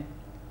problem.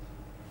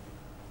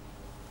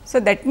 So,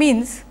 that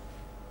means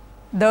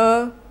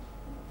the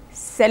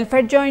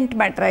self-adjoint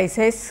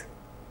matrices,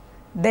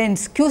 then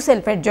skew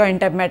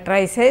self-adjoint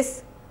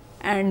matrices,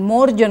 and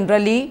more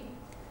generally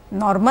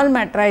normal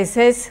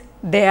matrices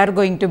they are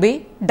going to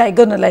be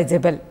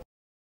diagonalizable.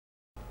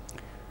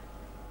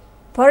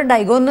 For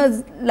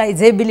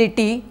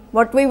diagonalizability,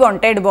 what we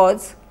wanted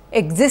was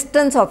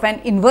existence of an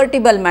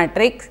invertible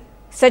matrix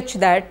such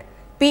that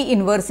P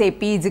inverse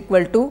AP is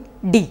equal to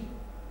D.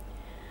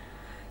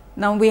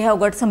 Now, we have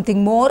got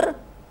something more.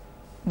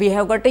 We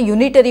have got a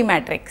unitary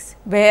matrix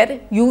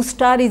where U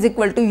star is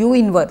equal to U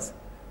inverse.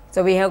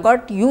 So, we have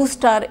got U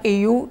star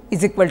AU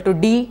is equal to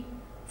D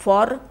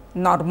for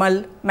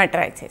normal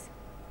matrices,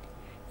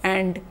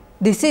 and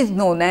this is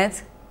known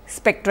as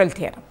spectral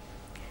theorem.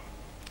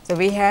 So,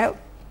 we have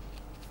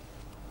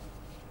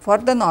for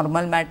the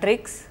normal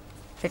matrix,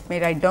 let me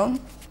write down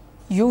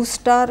U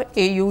star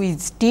AU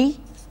is T,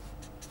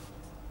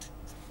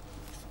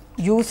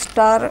 U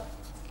star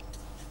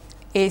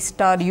A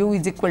star U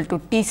is equal to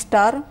T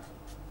star.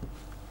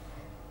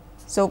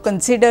 So,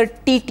 consider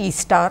T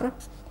star,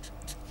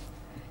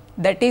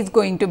 that is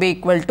going to be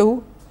equal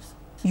to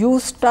U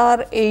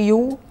star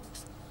AU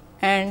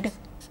and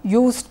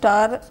U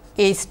star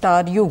A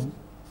star U.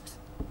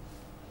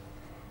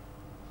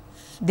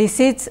 This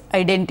is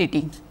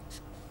identity.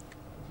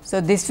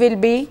 So, this will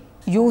be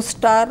U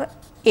star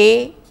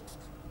A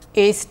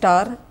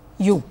star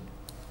U.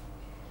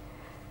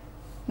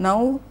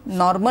 Now,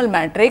 normal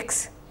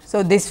matrix.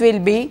 So, this will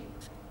be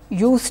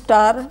U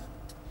star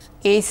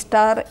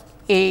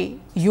A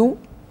U,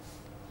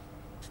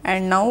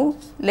 and now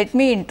let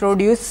me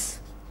introduce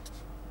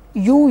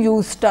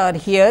U star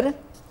here,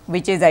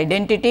 which is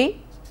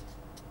identity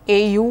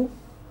A U,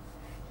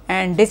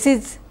 and this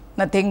is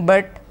nothing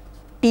but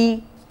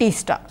T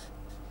star,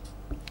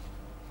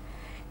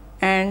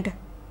 and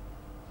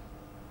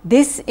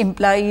this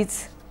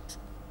implies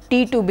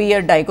T to be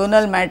a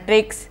diagonal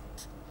matrix.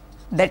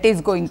 That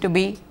is going to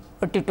be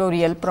a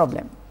tutorial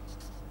problem.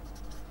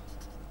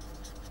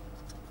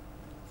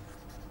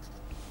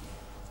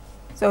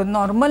 So,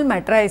 normal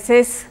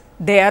matrices,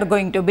 they are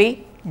going to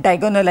be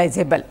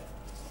diagonalizable.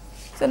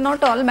 So,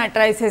 not all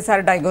matrices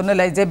are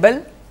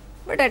diagonalizable,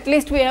 but at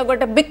least we have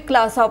got a big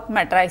class of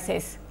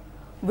matrices,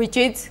 which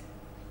is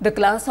the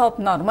class of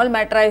normal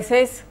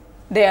matrices.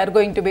 They are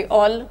going to be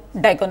all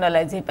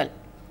diagonalizable.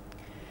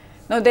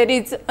 Now, there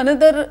is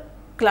another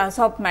class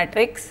of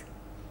matrix,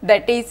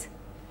 that is,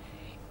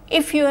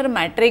 if your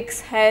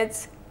matrix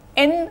has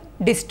n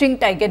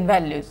distinct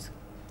eigenvalues,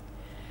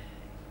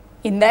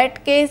 in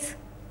that case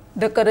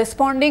the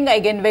corresponding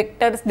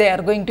eigenvectors, they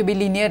are going to be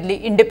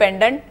linearly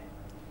independent.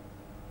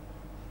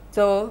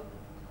 So,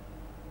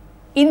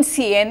 in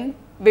Cn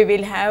we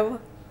will have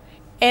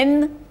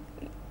n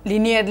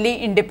linearly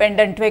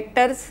independent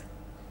vectors,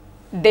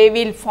 they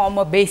will form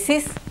a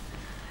basis,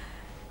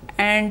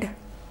 and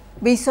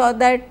we saw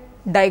that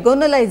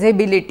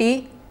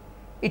diagonalizability,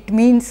 it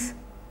means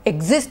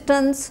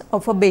existence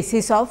of a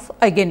basis of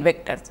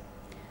eigenvectors.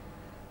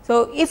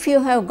 So, if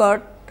you have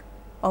got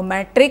a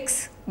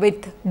matrix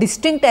with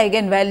distinct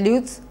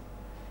eigenvalues,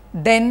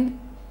 then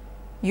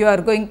you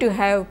are going to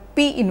have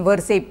P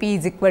inverse AP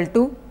is equal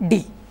to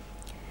D.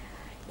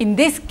 In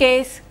this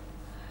case,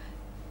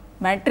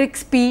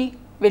 matrix P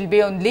will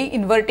be only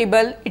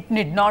invertible, it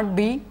need not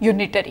be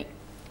unitary.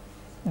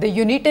 The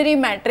unitary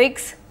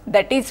matrix,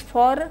 that is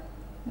for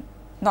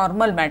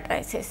normal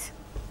matrices.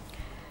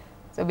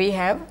 So, we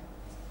have,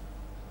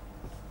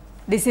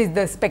 this is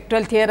the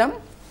spectral theorem.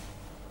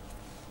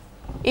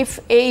 If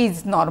A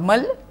is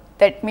normal,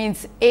 that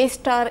means A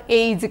star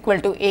A is equal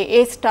to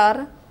A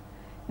star,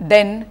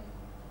 then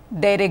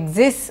there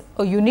exists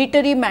a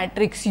unitary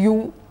matrix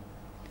U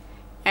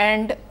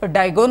and a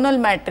diagonal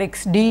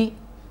matrix D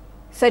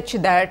such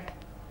that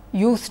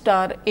U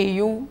star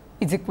AU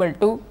is equal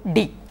to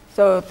D.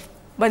 So,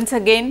 once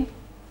again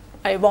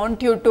I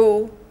want you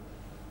to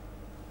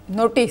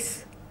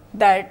notice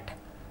that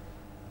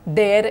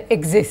there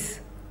exists.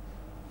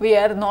 We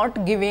are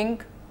not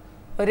giving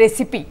a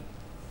recipe.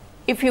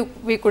 If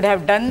we could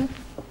have done,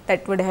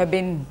 that would have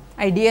been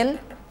ideal,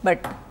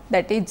 but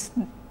that is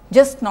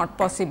just not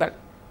possible.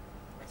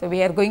 So,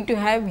 we are going to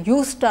have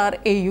U star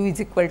AU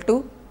is equal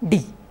to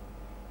D.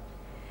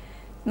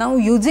 Now,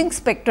 using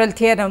spectral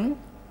theorem,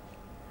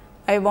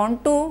 I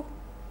want to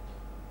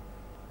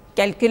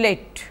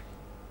calculate,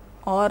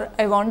 or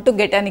I want to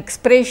get an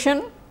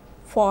expression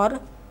for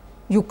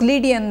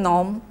Euclidean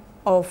norm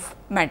of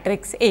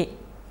matrix A.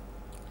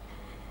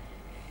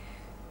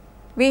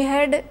 We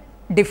had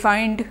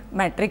defined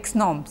matrix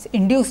norms,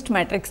 induced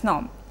matrix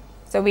norm.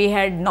 So, we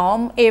had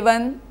norm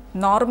A1,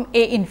 norm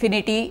A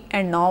infinity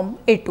and norm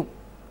A2.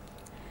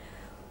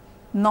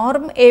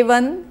 Norm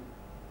A1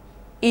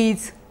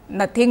 is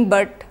nothing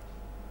but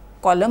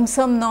column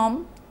sum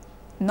norm,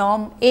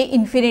 norm A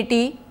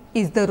infinity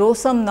is the row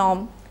sum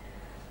norm.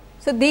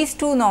 So, these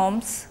two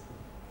norms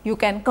you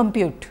can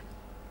compute.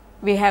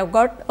 We have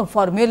got a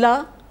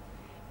formula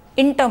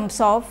in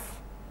terms of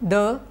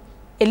the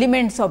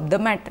elements of the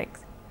matrix,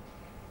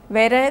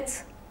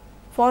 whereas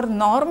for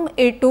norm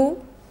A2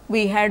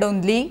 we had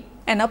only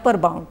an upper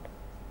bound.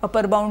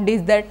 Upper bound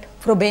is that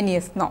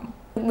Frobenius norm.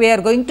 We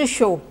are going to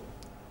show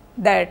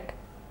that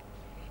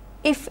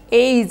if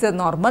A is a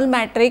normal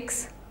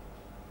matrix,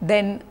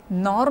 then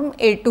norm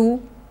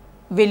A2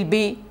 will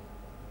be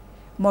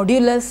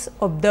modulus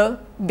of the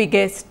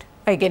biggest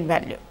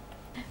eigenvalue.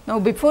 Now,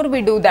 before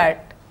we do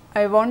that,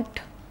 I want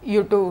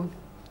you to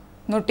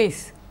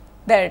notice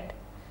that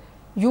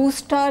u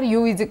star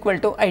u is equal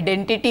to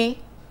identity.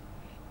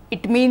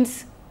 It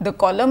means the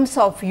columns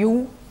of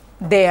u,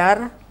 they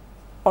are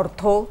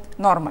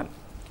orthonormal.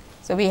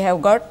 So, we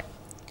have got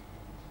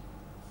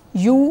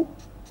u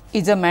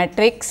is a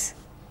matrix.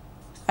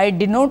 I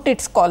denote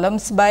its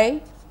columns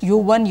by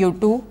u1,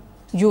 u2,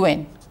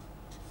 un.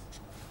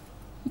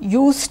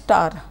 U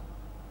star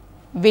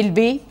will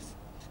be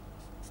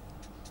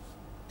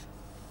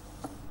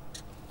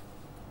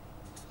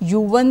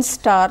u1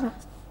 star,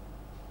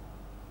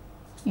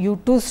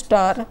 u2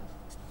 star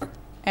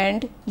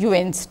and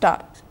un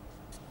star.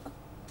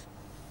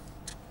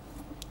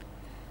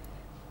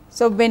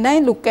 So, when I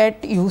look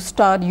at u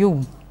star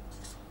u,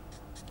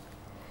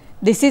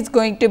 this is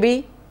going to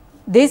be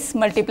this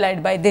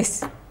multiplied by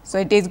this. So,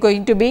 it is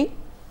going to be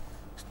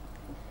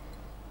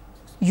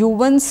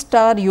u1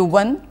 star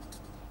u1,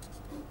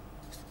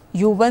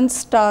 u1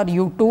 star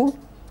u2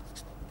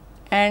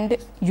 and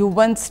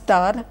u1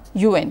 star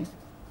un.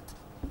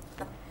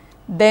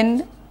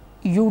 Then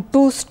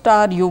u2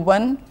 star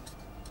u1,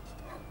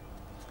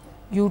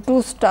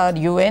 u2 star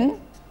un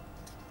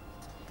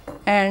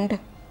and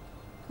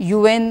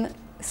un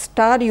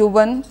star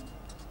u1,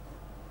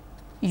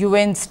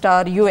 un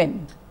star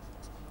un.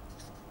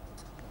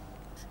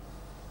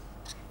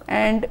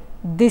 And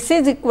this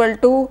is equal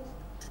to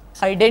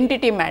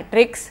identity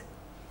matrix.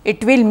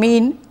 It will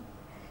mean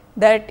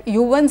that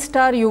u1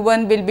 star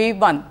u1 will be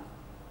 1.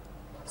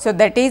 So,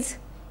 that is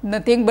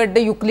nothing but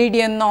the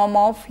Euclidean norm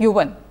of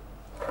u1.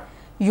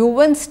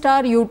 u1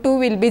 star u2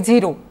 will be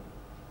 0,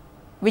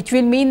 which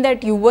will mean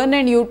that u1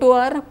 and u2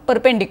 are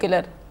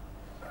perpendicular.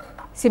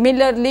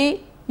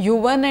 Similarly,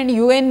 u1 and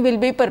un will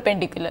be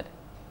perpendicular.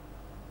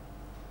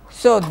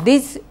 So,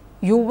 this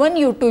u1,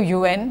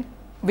 u2, un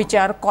which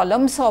are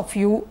columns of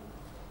u.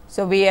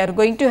 So, we are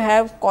going to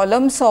have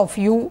columns of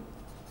u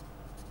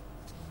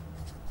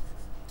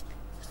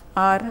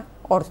are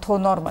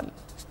orthonormal.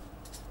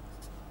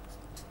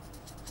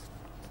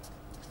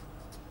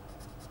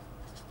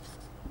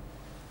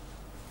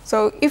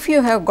 So, if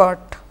you have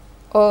got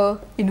a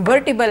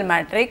invertible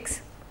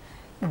matrix,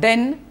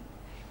 then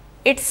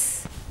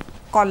its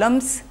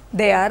columns,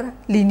 they are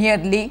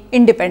linearly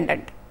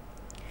independent.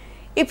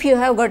 If you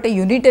have got a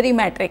unitary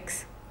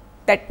matrix,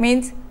 that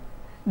means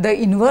the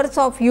inverse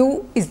of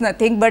u is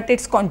nothing but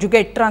its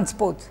conjugate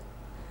transpose,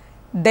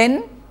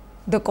 then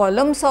the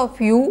columns of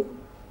u,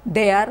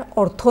 they are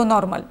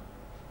orthonormal.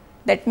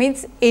 That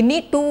means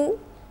any two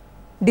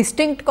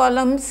distinct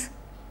columns,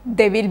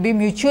 they will be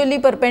mutually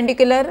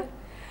perpendicular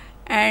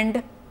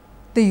and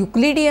the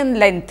Euclidean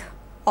length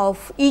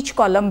of each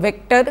column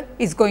vector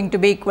is going to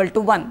be equal to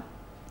 1.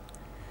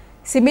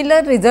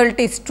 Similar result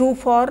is true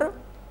for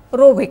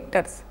row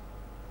vectors.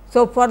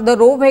 So, for the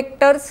row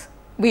vectors,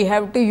 we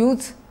have to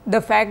use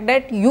the fact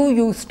that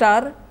u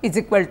star is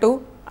equal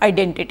to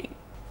identity.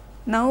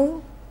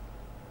 Now,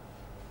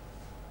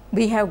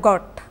 we have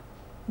got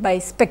by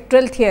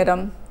spectral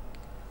theorem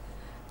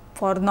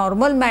for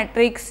normal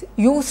matrix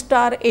u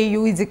star a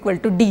u is equal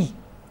to d.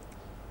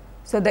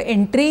 So, the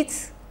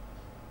entries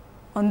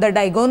on the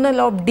diagonal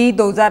of d,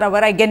 those are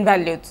our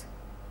eigenvalues,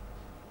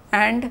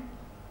 and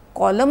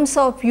columns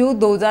of u,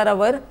 those are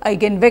our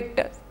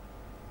eigenvectors.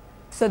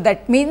 So,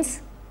 that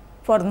means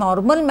for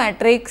normal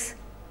matrix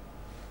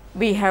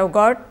we have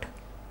got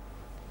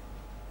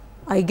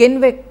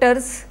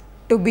eigenvectors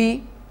to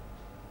be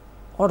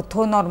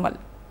orthonormal.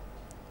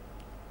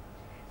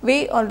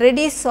 We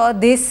already saw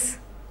this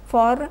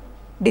for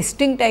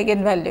distinct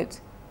eigenvalues.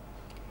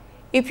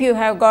 If you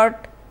have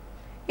got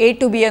A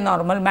to be a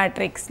normal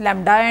matrix,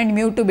 lambda and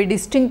mu to be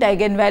distinct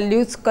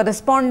eigenvalues,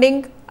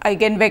 corresponding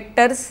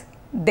eigenvectors,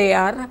 they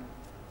are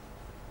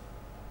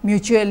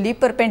mutually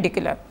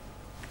perpendicular.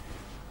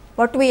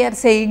 What we are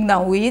saying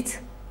now is,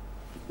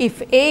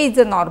 if A is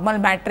a normal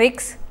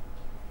matrix,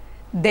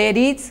 there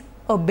is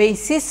a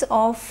basis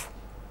of,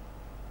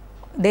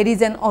 there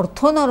is an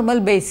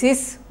orthonormal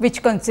basis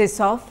which consists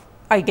of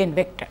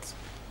eigenvectors.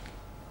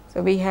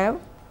 So, we have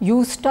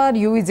u star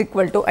u is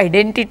equal to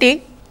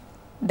identity,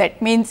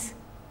 that means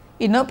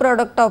inner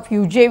product of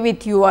uj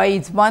with ui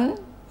is 1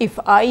 if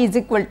I is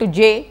equal to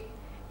j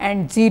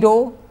and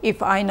 0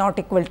 if I not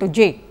equal to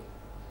j.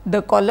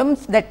 The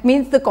columns, that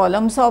means the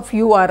columns of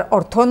u are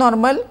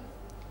orthonormal.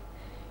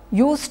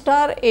 U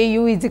star a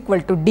u is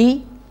equal to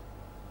d,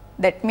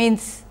 that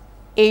means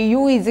a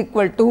u is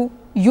equal to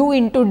u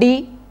into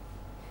d.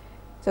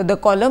 So, the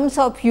columns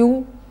of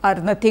u are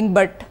nothing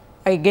but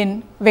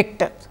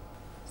eigenvectors.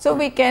 So,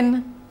 we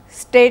can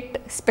state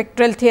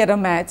spectral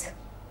theorem as,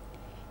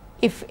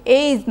 if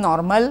A is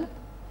normal,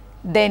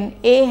 then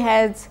A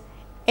has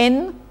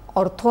n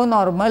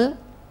orthonormal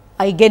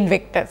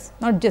eigenvectors,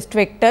 not just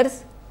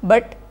vectors,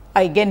 but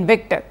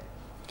eigenvector.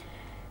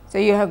 So,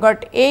 you have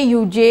got A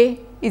u j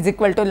is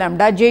equal to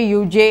lambda j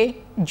u j,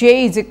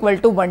 j is equal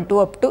to 1 to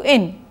up to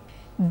n.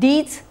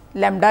 These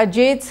lambda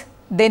j's,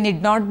 they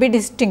need not be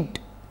distinct.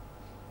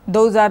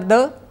 Those are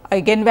the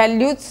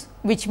eigenvalues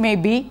which may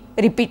be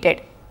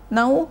repeated.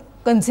 Now,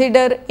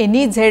 consider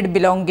any z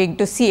belonging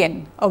to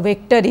Cn, a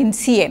vector in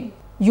Cn.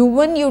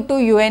 u1, u2,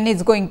 un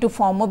is going to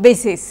form a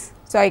basis.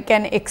 So, I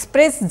can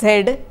express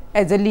z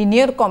as a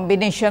linear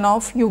combination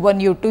of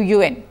u1, u2,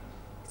 un.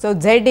 So,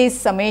 z is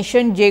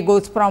summation j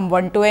goes from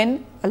 1 to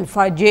n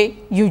alpha j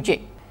uj.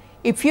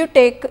 If you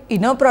take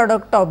inner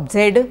product of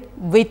z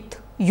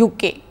with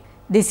uk,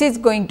 this is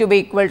going to be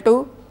equal to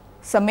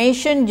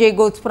summation j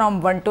goes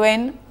from 1 to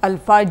n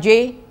alpha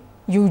j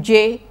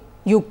uj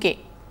uk.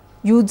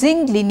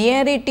 Using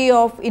linearity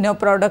of inner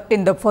product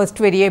in the first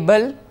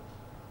variable,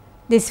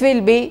 this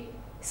will be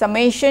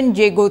summation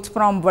j goes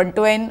from 1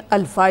 to n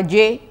alpha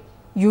j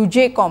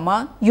uj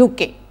comma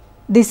uk.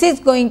 This is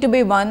going to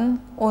be 1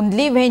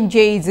 only when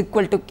j is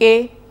equal to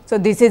k. So,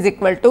 this is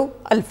equal to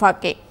alpha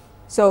k.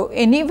 So,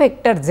 any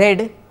vector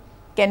z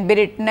can be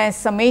written as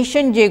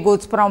summation j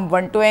goes from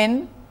 1 to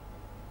n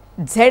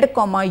z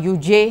comma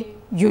uj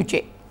uj.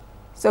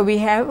 So, we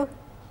have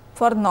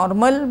for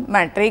normal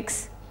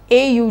matrix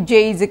A uj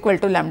is equal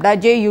to lambda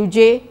j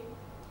uj,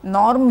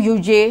 norm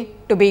uj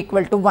to be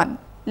equal to 1.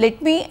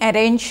 Let me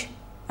arrange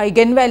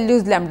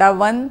eigenvalues lambda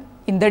 1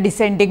 in the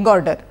descending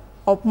order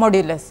of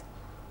modulus.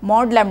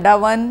 Mod lambda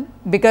 1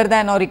 bigger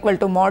than or equal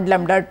to mod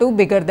lambda 2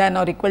 bigger than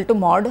or equal to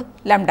mod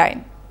lambda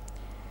n.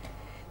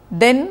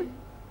 Then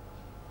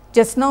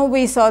just now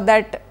we saw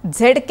that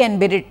z can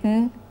be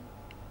written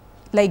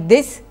like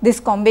this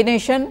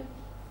combination.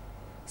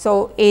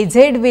 So, A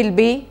z will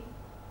be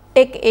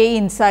take A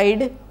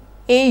inside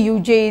A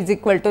uj is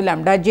equal to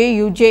lambda j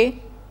uj.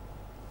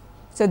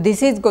 So,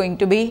 this is going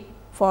to be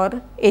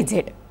for A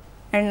z,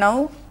 and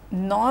now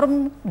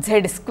norm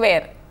z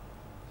square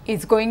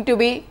is going to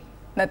be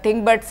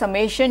nothing but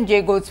summation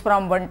j goes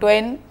from 1 to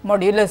n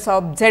modulus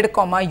of z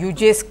comma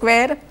uj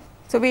square.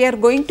 So, we are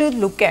going to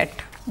look at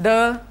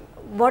the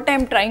what I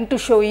am trying to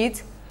show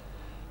is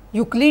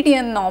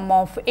Euclidean norm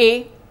of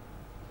A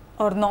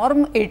or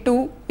norm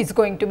A2 is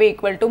going to be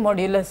equal to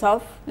modulus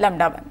of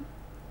lambda 1.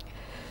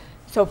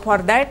 So, for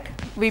that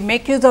we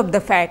make use of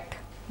the fact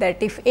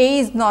that if A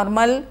is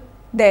normal,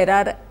 there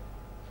are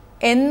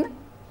n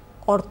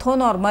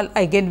orthonormal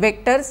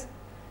eigenvectors.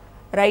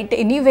 Write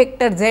any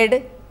vector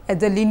z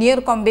as a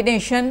linear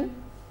combination,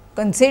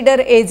 consider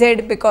A z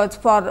because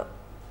for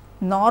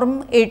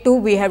norm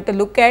A2 we have to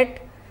look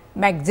at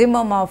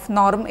maximum of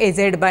norm A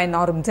z by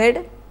norm z.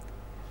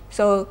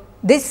 So,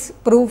 this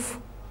proof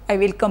I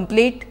will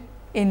complete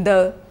in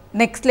the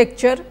next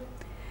lecture,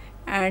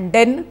 and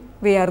then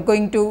we are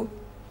going to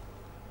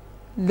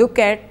look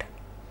at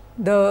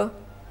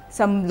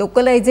some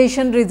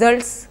localization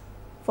results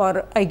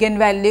for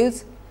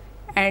eigenvalues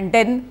and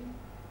then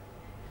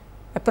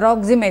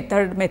approximate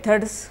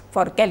methods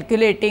for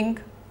calculating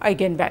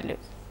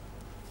eigenvalues.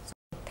 So,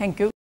 thank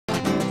you.